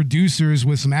or producers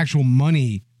with some actual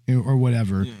money or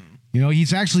whatever. Yeah. You know,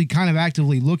 he's actually kind of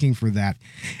actively looking for that.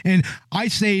 And I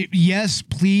say, yes,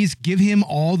 please give him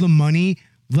all the money.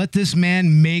 Let this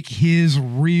man make his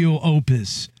real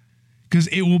opus, because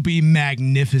it will be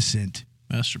magnificent.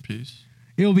 Masterpiece.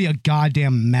 It will be a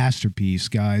goddamn masterpiece,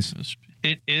 guys.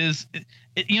 It is.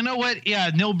 You know what? Yeah,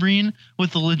 Neil Breen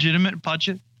with a legitimate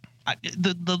budget.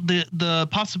 The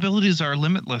possibilities are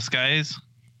limitless, guys.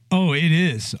 Oh, it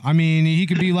is. I mean, he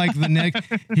could be like the next.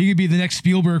 He could be the next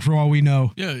Spielberg for all we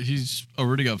know. Yeah, he's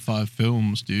already got 5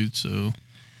 films, dude. So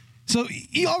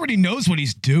he already knows what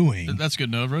he's doing. That's good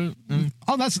enough, right?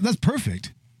 Oh, that's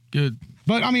perfect. Good.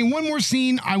 But I mean, one more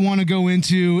scene I want to go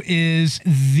into is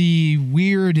the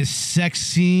weird sex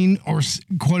scene, or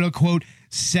quote unquote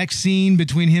sex scene,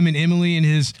 between him and Emily in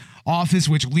his office,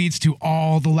 which leads to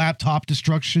all the laptop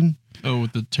destruction. Oh,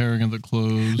 with the tearing of the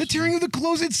clothes. The tearing of the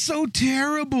clothes. It's so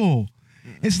terrible.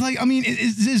 It's like, I mean,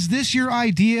 is this your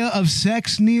idea of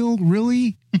sex, Neil?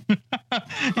 Really?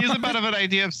 He has about an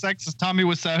idea of sex as Tommy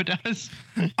Wiseau does.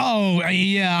 Oh,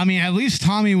 yeah. I mean, at least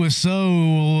Tommy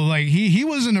Wiseau, like, he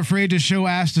wasn't afraid to show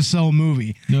ass to sell a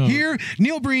movie. No. Here,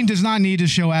 Neil Breen does not need to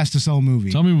show ass to sell a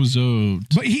movie. Tommy Wiseau.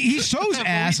 But he shows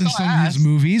ass in some of his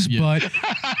movies, but,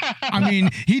 I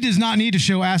mean, he does not need to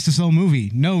show ass to sell a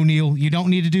movie. No, Neil, you don't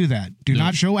need to do that. Do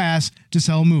not show ass to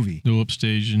sell a movie. No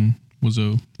upstaging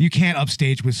Wiseau. You can't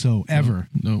upstage Wiseau, ever.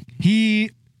 No.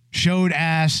 He showed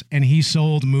ass and he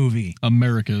sold movie.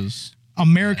 America's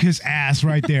ass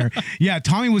right there. Yeah,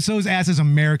 Tommy Wiseau's ass is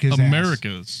America's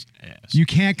ass. You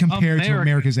can't compare to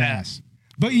America's ass.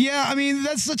 But yeah, I mean,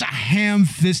 that's such a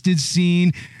ham-fisted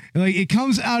scene. Like, it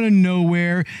comes out of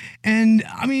nowhere. And,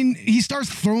 I mean, he starts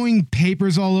throwing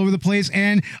papers all over the place.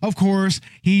 And, of course,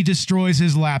 he destroys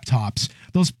his laptops.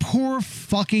 Those poor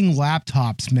fucking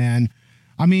laptops, man.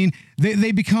 I mean,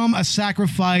 they become a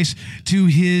sacrifice to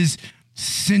his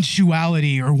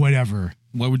sensuality or whatever.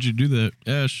 Why would you do that?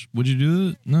 Ash, would you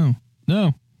do that?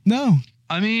 No.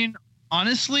 I mean,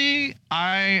 honestly,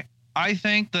 I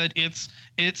think that it's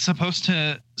supposed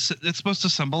to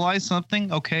symbolize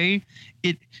something, okay?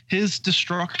 His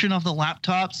destruction of the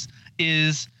laptops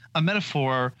is a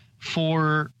metaphor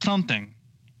for something,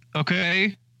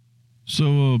 okay?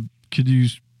 So, could you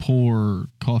pour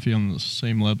coffee on the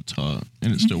same laptop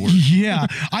and it still works? Yeah,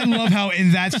 I love how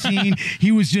in that scene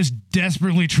he was just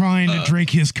desperately trying to drink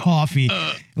his coffee.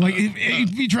 Like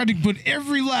he tried to put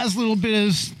every last little bit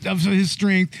of his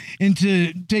strength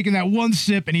into taking that one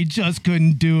sip, and he just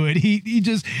couldn't do it.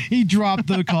 He dropped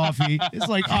the coffee. It's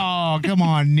like, oh, come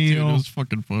on, Neil. Dude, it was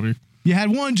fucking funny. You had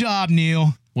one job,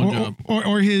 Neil. One job.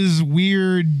 Or his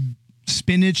weird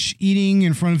spinach eating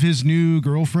in front of his new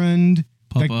girlfriend.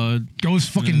 Popeye goes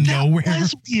fucking nowhere. That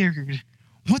was weird.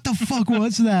 What the fuck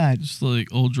was that? Just like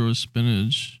ultra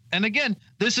spinach. And again,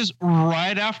 this is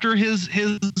right after his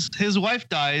wife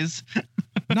dies.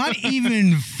 Not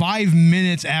even 5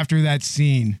 minutes after that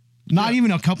scene. Not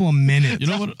even a couple of minutes. You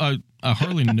know what? I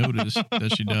hardly noticed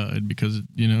that she died because,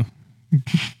 you know,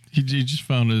 he just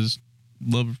found his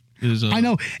love. I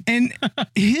know. And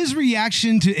his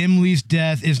reaction to Emily's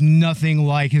death is nothing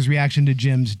like his reaction to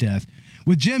Jim's death.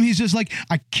 With Jim, he's just like,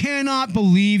 I cannot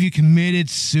believe you committed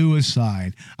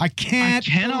suicide. I cannot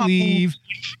believe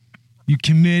you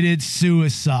committed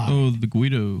suicide. Oh, the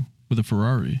Guido with a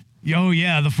Ferrari. Oh,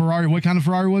 yeah, the Ferrari. What kind of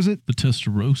Ferrari was it? The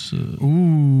Testarossa.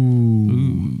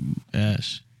 Ooh.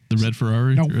 Ash. The red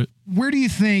Ferrari. Now, right? Where do you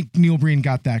think Neil Breen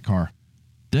got that car?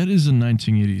 That is a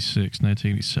 1986,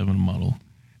 1987 model.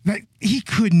 He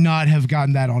could not have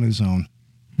gotten that on his own.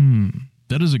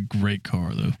 That is a great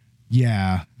car, though.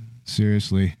 Yeah.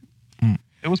 Seriously.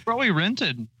 It was probably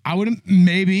rented. I would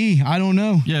maybe. I don't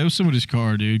know. Yeah, it was somebody's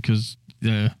car, dude, because,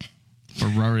 yeah,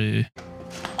 Ferrari.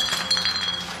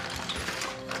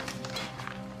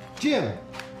 Jim!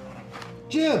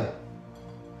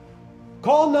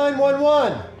 Call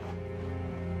 911!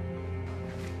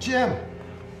 Jim!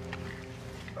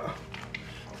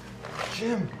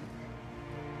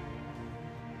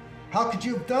 How could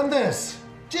you have done this?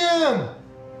 Jim!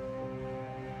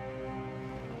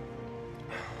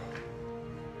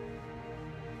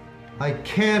 I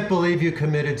can't believe you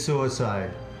committed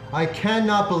suicide. I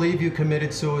cannot believe you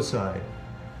committed suicide.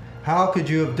 How could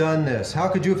you have done this? How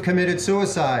could you have committed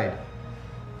suicide?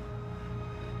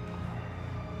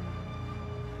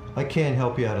 I can't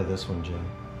help you out of this one, Jim.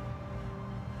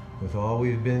 With all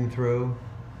we've been through,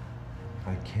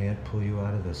 I can't pull you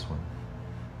out of this one.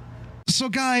 So,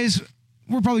 guys,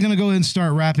 we're probably going to go ahead and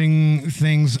start wrapping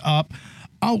things up.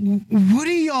 What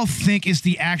do y'all think is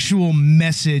the actual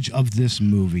message of this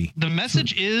movie? The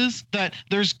message is that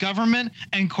there's government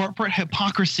and corporate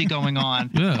hypocrisy going on.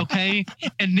 Okay,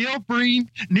 and Neil Breen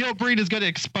is going to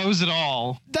expose it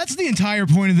all. That's the entire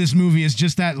point of this movie, is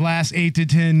just that last 8 to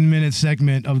 10 minute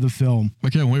segment of the film.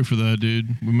 I can't wait for that,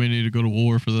 dude. We may need to go to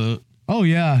war for that. Oh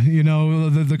yeah, you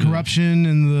know, the corruption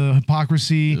and the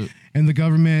hypocrisy and the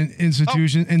government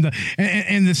institution and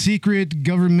the secret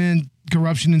government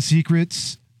corruption and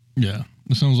secrets. Yeah,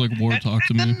 it sounds like war talk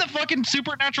to me. And then the fucking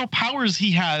supernatural powers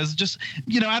he has, just,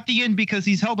 you know, at the end, because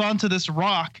he's held on to this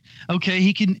rock. Okay,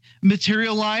 he can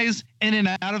materialize in and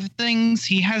out of things.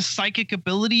 He has psychic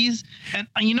abilities, and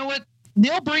you know what?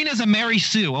 Neil Breen is a Mary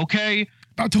Sue. Okay.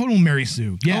 A total Mary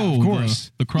Sue. Yeah, of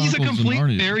course. The He's a complete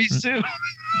Mary Sue.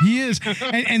 He is.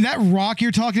 And that rock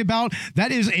you're talking about,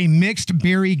 that is a mixed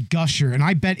berry gusher. And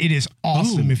I bet it is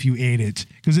awesome if you ate it,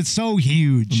 because it's so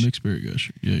huge. A mixed berry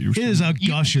gusher. Yeah, it is a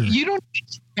gusher. You don't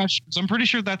eat gushers. I'm pretty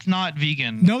sure that's not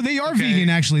vegan. No, they are vegan,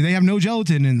 actually. They have no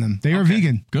gelatin in them. They are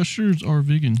vegan. Gushers are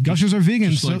vegan. Gushers are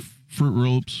vegan. Just So like Fruit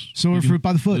roll-ups. So are fruit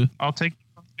by the foot. Yeah. I'll take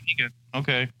vegan.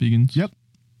 Okay. Vegans. Yep.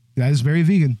 That is very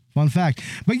vegan. Fun fact.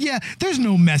 But yeah, there's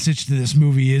no message to this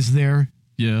movie, is there?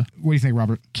 Yeah. What do you think,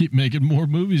 Robert? Keep making more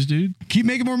movies, dude. Keep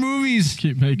making more movies.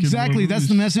 Keep making exactly. more movies. That's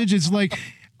the message. It's like,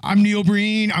 I'm Neil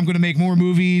Breen. I'm going to make more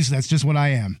movies. That's just what I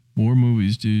am. More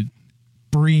movies, dude.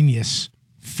 Breenius.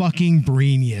 Fucking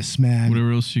Breenius, man.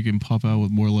 Whatever else you can pop out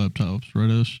with more laptops, right,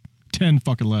 Ash? 10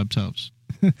 fucking laptops.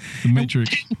 The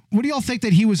Matrix. What do y'all think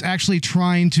that he was actually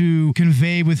trying to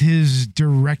convey with his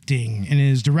directing and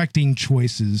his directing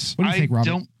choices? What do you think,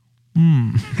 Robert?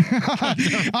 I'm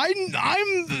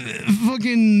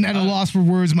fucking at a loss for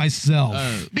words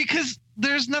myself. Because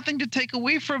there's nothing to take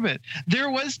away from it. There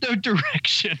was no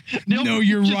direction. No,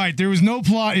 you're right. There was no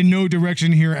plot and no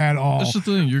direction here at all. That's the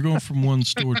thing. You're going from one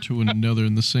store to another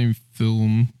in the same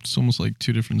film. It's almost like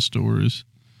two different stores.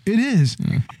 It is.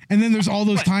 Yeah. And then there's all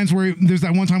those times where there's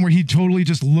that one time where he totally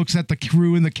just looks at the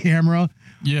crew in the camera.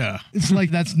 Yeah. It's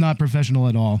like that's not professional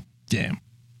at all. Damn.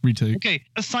 Retake. Okay,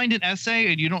 assigned an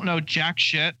essay and you don't know jack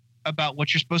shit about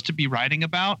what you're supposed to be writing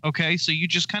about. Okay, so you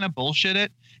just kind of bullshit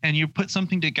it and you put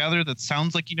something together that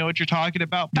sounds like you know what you're talking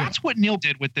about. That's what Neil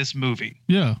did with this movie.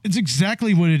 Yeah, it's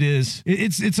exactly what it is.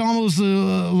 It's almost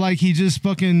like he just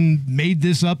fucking made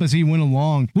this up as he went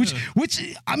along. Which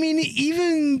I mean,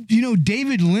 even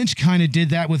David Lynch kind of did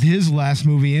that with his last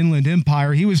movie, Inland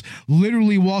Empire. He was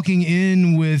literally walking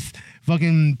in with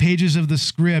fucking pages of the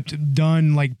script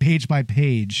done like page by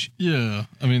page. Yeah,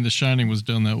 I mean, The Shining was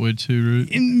done that way too, right?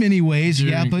 In many ways,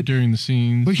 but during the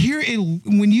scenes. But here,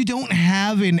 when you don't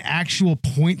have an actual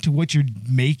point to what you're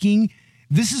making,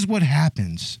 this is what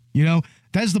happens.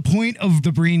 That's the point of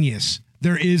the Breenius.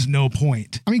 There is no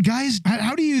point. I mean, guys,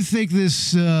 how do you think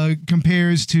this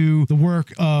compares to the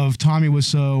work of Tommy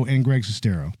Wiseau and Greg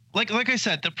Sestero? Like I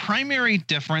said, the primary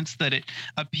difference that it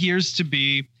appears to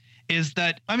be is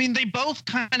that, I mean, they both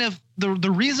kind of,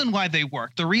 the reason why they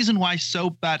work, the reason why So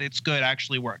Bad It's Good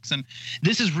actually works, and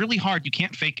this is really hard, you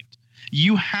can't fake it.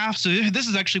 You have to, this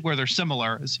is actually where they're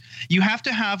similar, is you have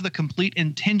to have the complete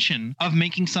intention of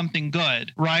making something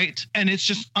good, right? And it's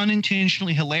just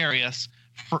unintentionally hilarious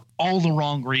for all the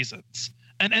wrong reasons.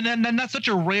 And then that's such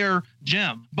a rare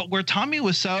gem. But where Tommy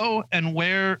Wiseau and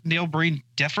where Neil Breen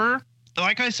differ,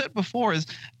 like I said before, is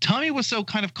Tommy Wiseau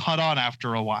kind of caught on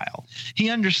after a while. He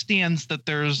understands that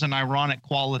there's an ironic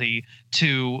quality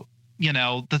to,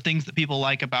 the things that people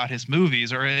like about his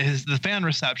movies, or the fan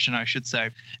reception, I should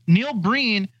say. Neil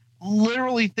Breen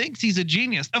literally thinks he's a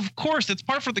genius. Of course, it's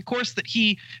par for the course that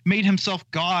he made himself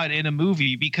God in a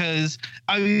movie, because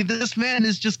I mean, this man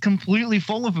is just completely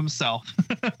full of himself.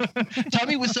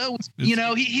 Tommy Wiseau,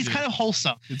 he's kind of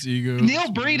wholesome. It's ego.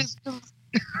 Neil Breen is just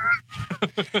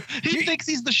he thinks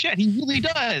he's the shit. He really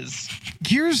does.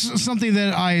 Here's something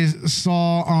that I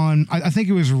saw on, I think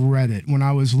it was Reddit, when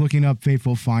I was looking up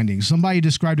Fateful Findings. Somebody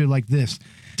described it like this.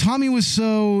 If Tommy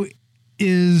Wiseau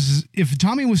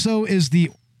is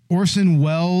the Orson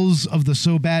Welles of the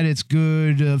So Bad It's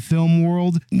Good film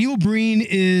world, Neil Breen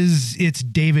it's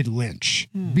David Lynch.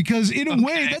 Because in a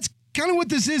way, that's kind of what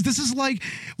this is. This is like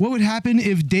what would happen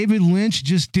if David Lynch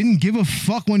just didn't give a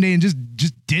fuck one day and just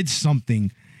did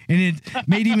something, and it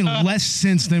made even less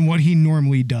sense than what he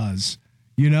normally does.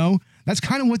 That's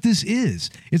kind of what this is.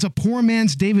 It's a poor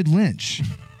man's David Lynch.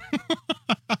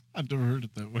 I've never heard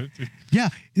it that way. Yeah,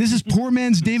 this is poor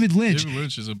man's David Lynch. David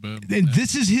Lynch is a bad. And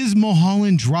this is his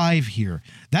Mulholland Drive here.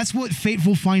 That's what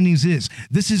Fateful Findings is.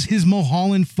 This is his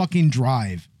Mulholland fucking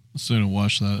Drive. So to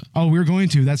watch that. Oh, we're going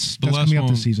to. That's coming up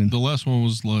this season. The last one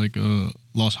was like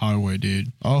Lost Highway,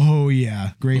 dude. Oh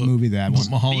yeah, great movie that one.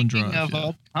 Mulholland Drive.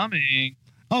 Upcoming.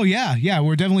 Oh yeah.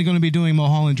 We're definitely going to be doing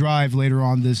Mulholland Drive later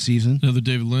on this season. Another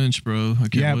David Lynch, bro. I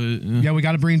can't wait. Yeah, we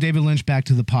got to bring David Lynch back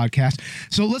to the podcast.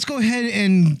 So let's go ahead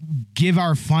and give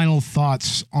our final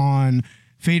thoughts on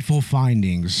Fateful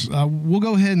Findings. We'll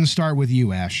go ahead and start with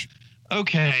you, Ash.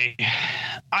 Okay,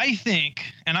 I think,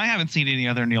 and I haven't seen any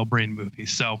other Neil Breen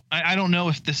movies, so I don't know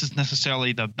if this is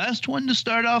necessarily the best one to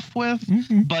start off with,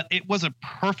 but it was a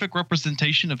perfect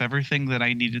representation of everything that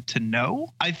I needed to know.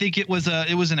 I think it was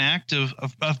an act of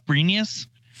Breenius.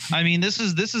 I mean, this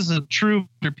is a true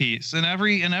masterpiece in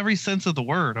every sense of the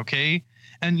word. Okay,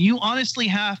 and you honestly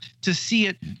have to see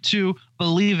it to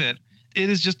believe it. It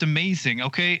is just amazing.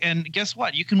 Okay, and guess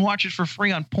what? You can watch it for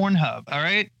free on Pornhub. All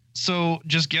right. So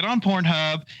just get on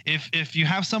Pornhub. If you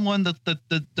have someone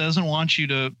that doesn't want you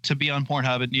to be on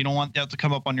Pornhub and you don't want that to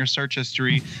come up on your search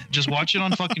history, just watch it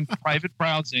on fucking private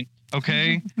browsing,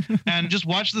 okay? And just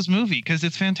watch this movie because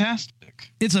it's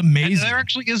fantastic. It's amazing.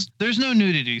 And there's no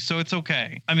nudity, so it's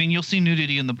okay. I mean, you'll see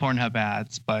nudity in the Pornhab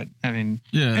ads, but I mean,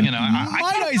 Yeah. you know,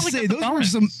 I say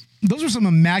those were some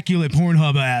immaculate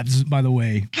Pornhub ads, by the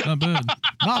way. Not bad.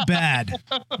 Not bad.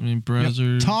 I mean,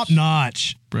 browsers. Top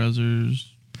notch. Browsers.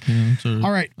 Yeah, sorry.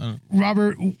 All right,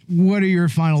 Robert, what are your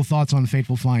final thoughts on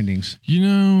Fateful Findings? You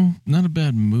know, not a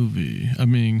bad movie. I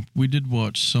mean, we did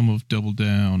watch some of Double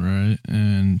Down, right?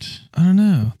 And I don't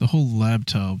know, the whole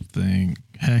laptop thing,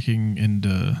 hacking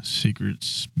into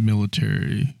secrets,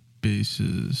 military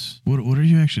bases. What are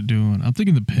you actually doing? I'm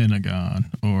thinking the Pentagon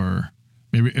or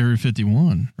maybe Area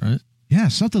 51, right? Yeah,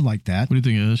 something like that. What do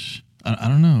you think, Ash? I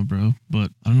don't know, bro, but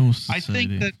I don't know what to say. I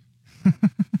think that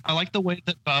I like the way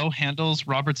that Bo handles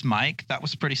Robert's mic. That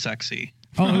was pretty sexy.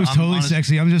 Oh, it was totally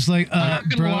sexy. I'm just like,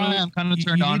 bro, I'm kind of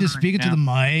turned you on. need to speak into the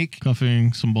mic.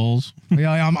 Cuffing some balls.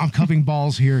 Yeah, I'm cupping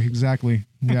balls here. Exactly.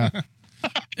 Yeah.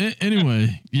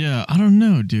 Anyway, yeah, I don't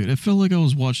know, dude. It felt like I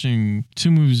was watching two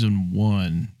movies in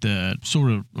one that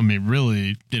sort of, I mean,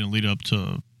 really didn't lead up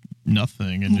to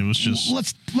nothing, and it was just.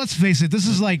 Let's face it. This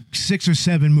is like 6 or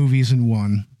 7 movies in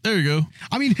one. There you go.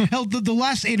 I mean, hell, the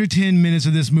last 8 or 10 minutes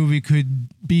of this movie could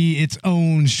be its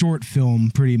own short film,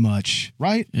 pretty much,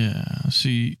 right? Yeah.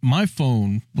 See, my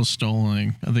phone was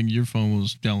stalling. I think your phone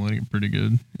was downloading it pretty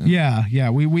good.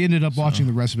 Yeah. We ended up watching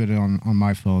the rest of it on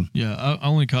my phone. Yeah, I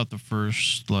only caught the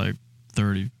first like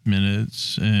 30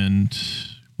 minutes, and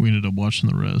we ended up watching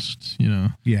the rest. You know.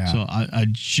 Yeah. So I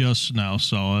just now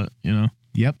saw it. You know.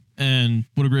 Yep. And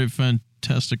what a great,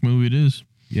 fantastic movie it is.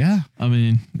 Yeah. I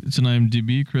mean, it's an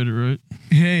IMDb credit, right?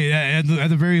 Hey, at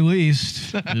the very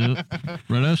least. Yep.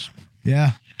 Right, Ash?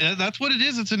 Yeah. That's what it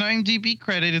is. It's an IMDb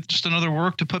credit. It's just another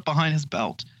work to put behind his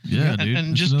belt. Yeah, dude.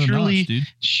 And just truly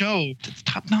show it's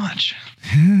top notch.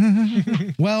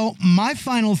 Well, my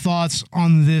final thoughts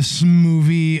on this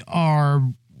movie are,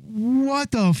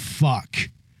 what the fuck?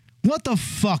 What the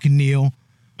fuck, Neil?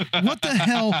 What the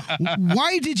hell?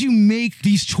 Why did you make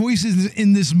these choices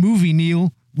in this movie,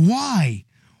 Neil? Why?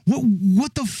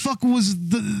 What the fuck was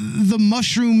the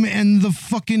mushroom and the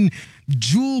fucking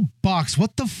jewel box?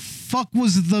 What the fuck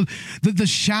was the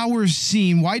shower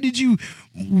scene? Why did you?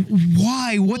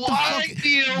 Why? What the fuck?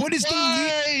 Neil,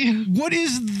 what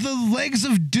is the legs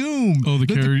of doom? Oh, the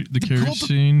carriage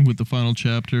scene with the final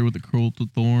chapter with the Cult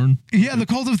of Thorn. Yeah, the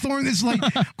Cult of Thorn is like.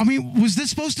 I mean, was this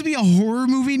supposed to be a horror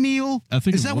movie, Neil? I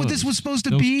think is that what this was supposed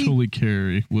to be? be? Was totally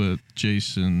Carrie with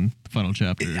Jason. The final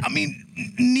chapter. I mean,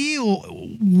 Neil,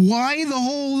 why the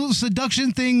whole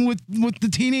seduction thing with the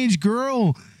teenage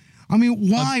girl? I mean,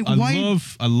 why?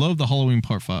 I love the Halloween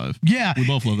Part 5. Yeah, we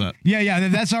both love that. Yeah.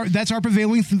 That's our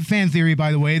prevailing fan theory,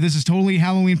 by the way. This is totally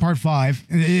Halloween Part 5.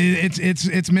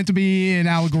 It's meant to be an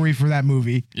allegory for that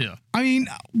movie. Yeah. I mean,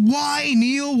 why,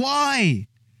 Neil? Why?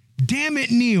 Damn it,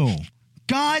 Neil!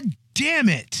 God damn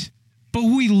it! But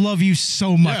we love you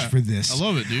so much for this. I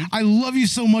love it, dude. I love you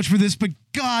so much for this, but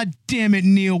God damn it,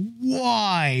 Neil!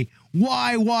 Why?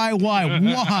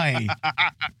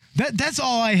 That's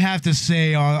all I have to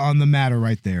say on the matter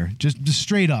right there. Just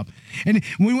straight up. And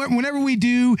whenever we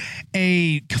do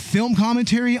a film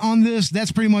commentary on this,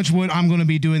 that's pretty much what I'm going to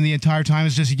be doing the entire time,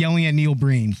 is just yelling at Neil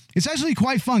Breen. It's actually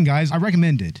quite fun, guys. I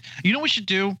recommend it. You know what we should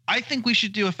do? I think we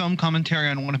should do a film commentary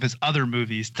on one of his other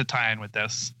movies to tie in with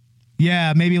this.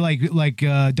 Yeah, maybe like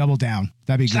Double Down.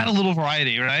 That'd be good. Add a little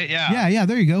variety, right? Yeah. Yeah,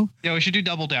 there you go. Yeah, we should do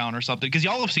Double Down or something, because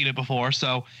y'all have seen it before,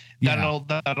 so that'll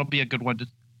be a good one.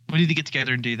 We need to get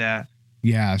together and do that.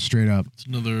 Yeah, straight up. It's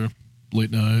another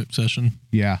late night session.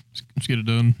 Yeah. Let's get it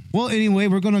done. Well, anyway,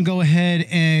 we're going to go ahead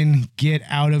and get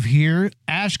out of here.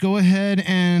 Ash, go ahead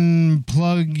and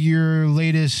plug your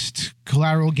latest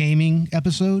Collateral Gaming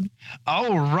episode.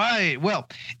 All right. Well,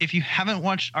 if you haven't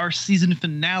watched our season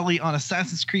finale on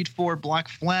Assassin's Creed 4 Black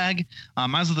Flag,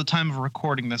 as of the time of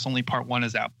recording this, only part 1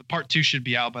 is out. Part 2 should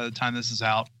be out by the time this is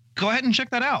out. Go ahead and check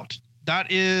that out.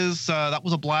 That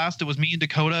was a blast. It was me and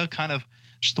Dakota, kind of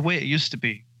just the way it used to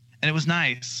be. And it was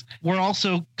nice. We're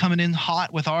also coming in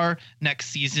hot with our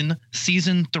next season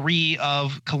 3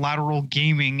 of Collateral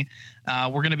Gaming.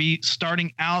 We're going to be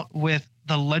starting out with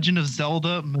The Legend of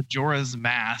Zelda Majora's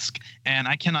Mask. And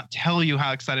I cannot tell you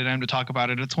how excited I am to talk about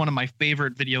it. It's one of my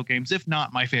favorite video games, if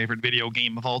not my favorite video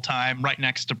game of all time, right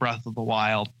next to Breath of the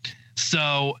Wild.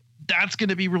 So that's going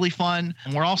to be really fun.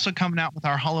 And we're also coming out with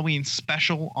our Halloween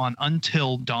special on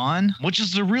Until Dawn, which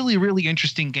is a really, really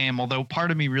interesting game. Although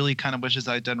part of me really kind of wishes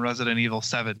I'd done Resident Evil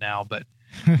 7 now, but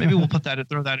Maybe we'll throw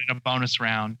that in a bonus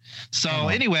round. So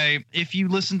anyway, if you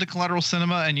listen to Collateral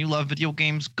Cinema and you love video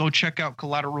games, go check out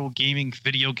Collateral Gaming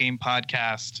Video Game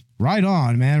Podcast. Right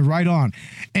on, man. Right on.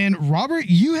 And Robert,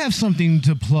 you have something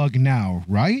to plug now,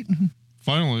 right?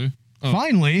 Finally.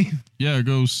 Finally. Yeah,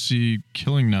 go see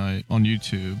Killing Night on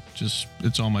YouTube.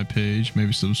 It's on my page.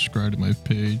 Maybe subscribe to my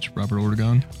page, Robert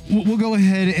Ortegon. We'll go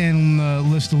ahead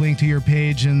and list a link to your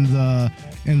page in the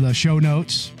show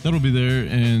notes. That'll be there,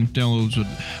 and downloads would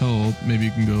help. Maybe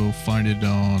you can go find it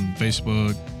on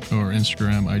Facebook or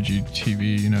Instagram,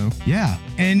 IGTV, you know. Yeah,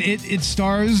 and it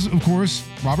stars, of course,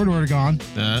 Robert Ortegon.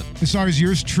 It stars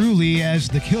yours truly as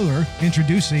the killer,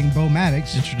 introducing Bo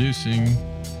Maddox.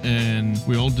 And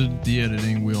we all did the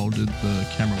editing. We all did the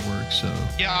camera work. So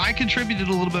yeah, I contributed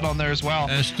a little bit on there as well.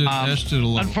 Ash did a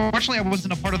lot. Unfortunately, I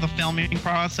wasn't a part of the filming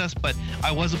process, but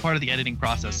I was a part of the editing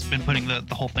process. Been putting the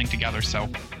whole thing together. So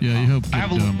yeah, you helped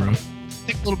get it done, bro.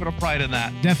 Take a little bit of pride in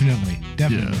that. Definitely.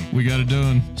 Yeah, we got it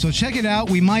done. So check it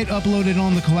out. We might upload it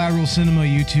on the Collateral Cinema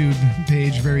YouTube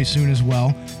page very soon as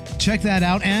well. Check that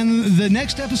out. And the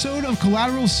next episode of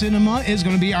Collateral Cinema is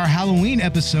going to be our Halloween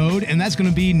episode, and that's going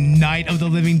to be Night of the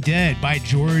Living Dead by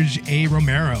George A.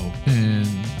 Romero. And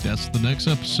that's the next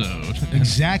episode.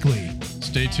 Exactly.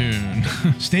 Stay tuned.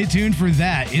 Stay tuned for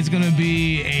that. It's going to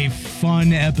be a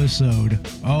fun episode.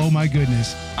 Oh, my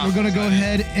goodness. We're going to go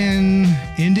ahead and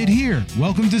end it here.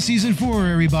 Welcome to Season 4,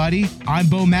 everybody. I'm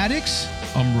Bo Maddox.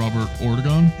 I'm Robert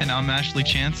Ortegon. And I'm Ashley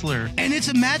Chancellor. And it's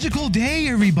a magical day,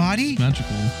 everybody.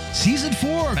 Magical. Season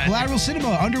 4, Collateral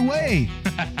Cinema, underway.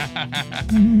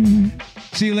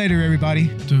 See you later, everybody.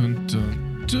 Dun,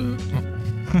 dun, dun.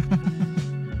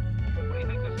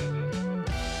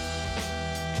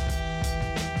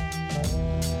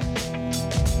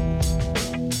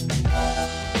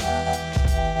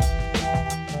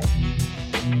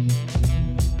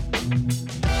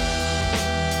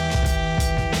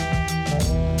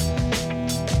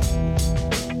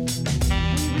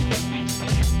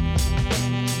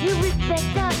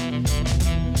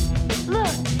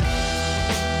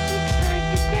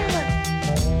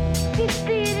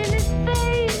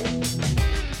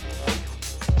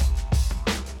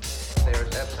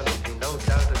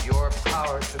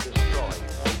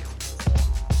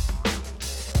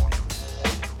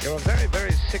 You're a very,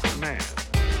 very sick man.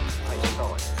 I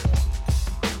saw it.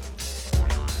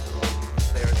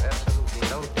 There is absolutely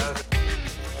no doubt.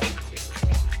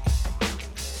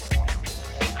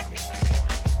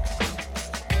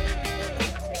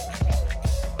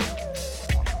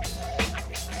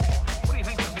 What do you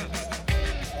think this is?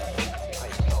 I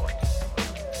saw it.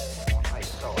 I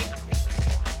saw it.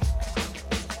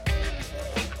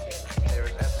 There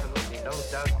is absolutely no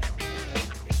doubt.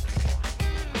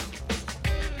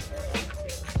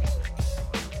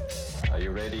 Are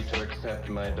you ready to accept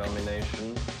my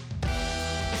domination?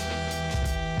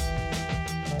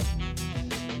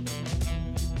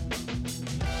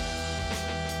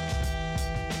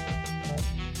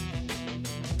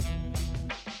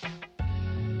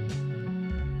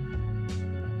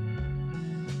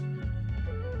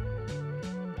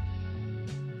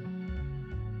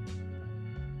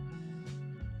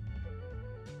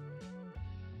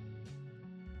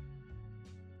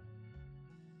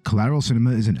 Collateral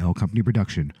Cinema is an L Company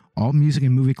production. All music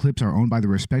and movie clips are owned by the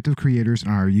respective creators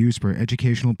and are used for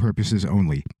educational purposes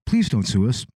only. Please don't sue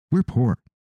us. We're poor.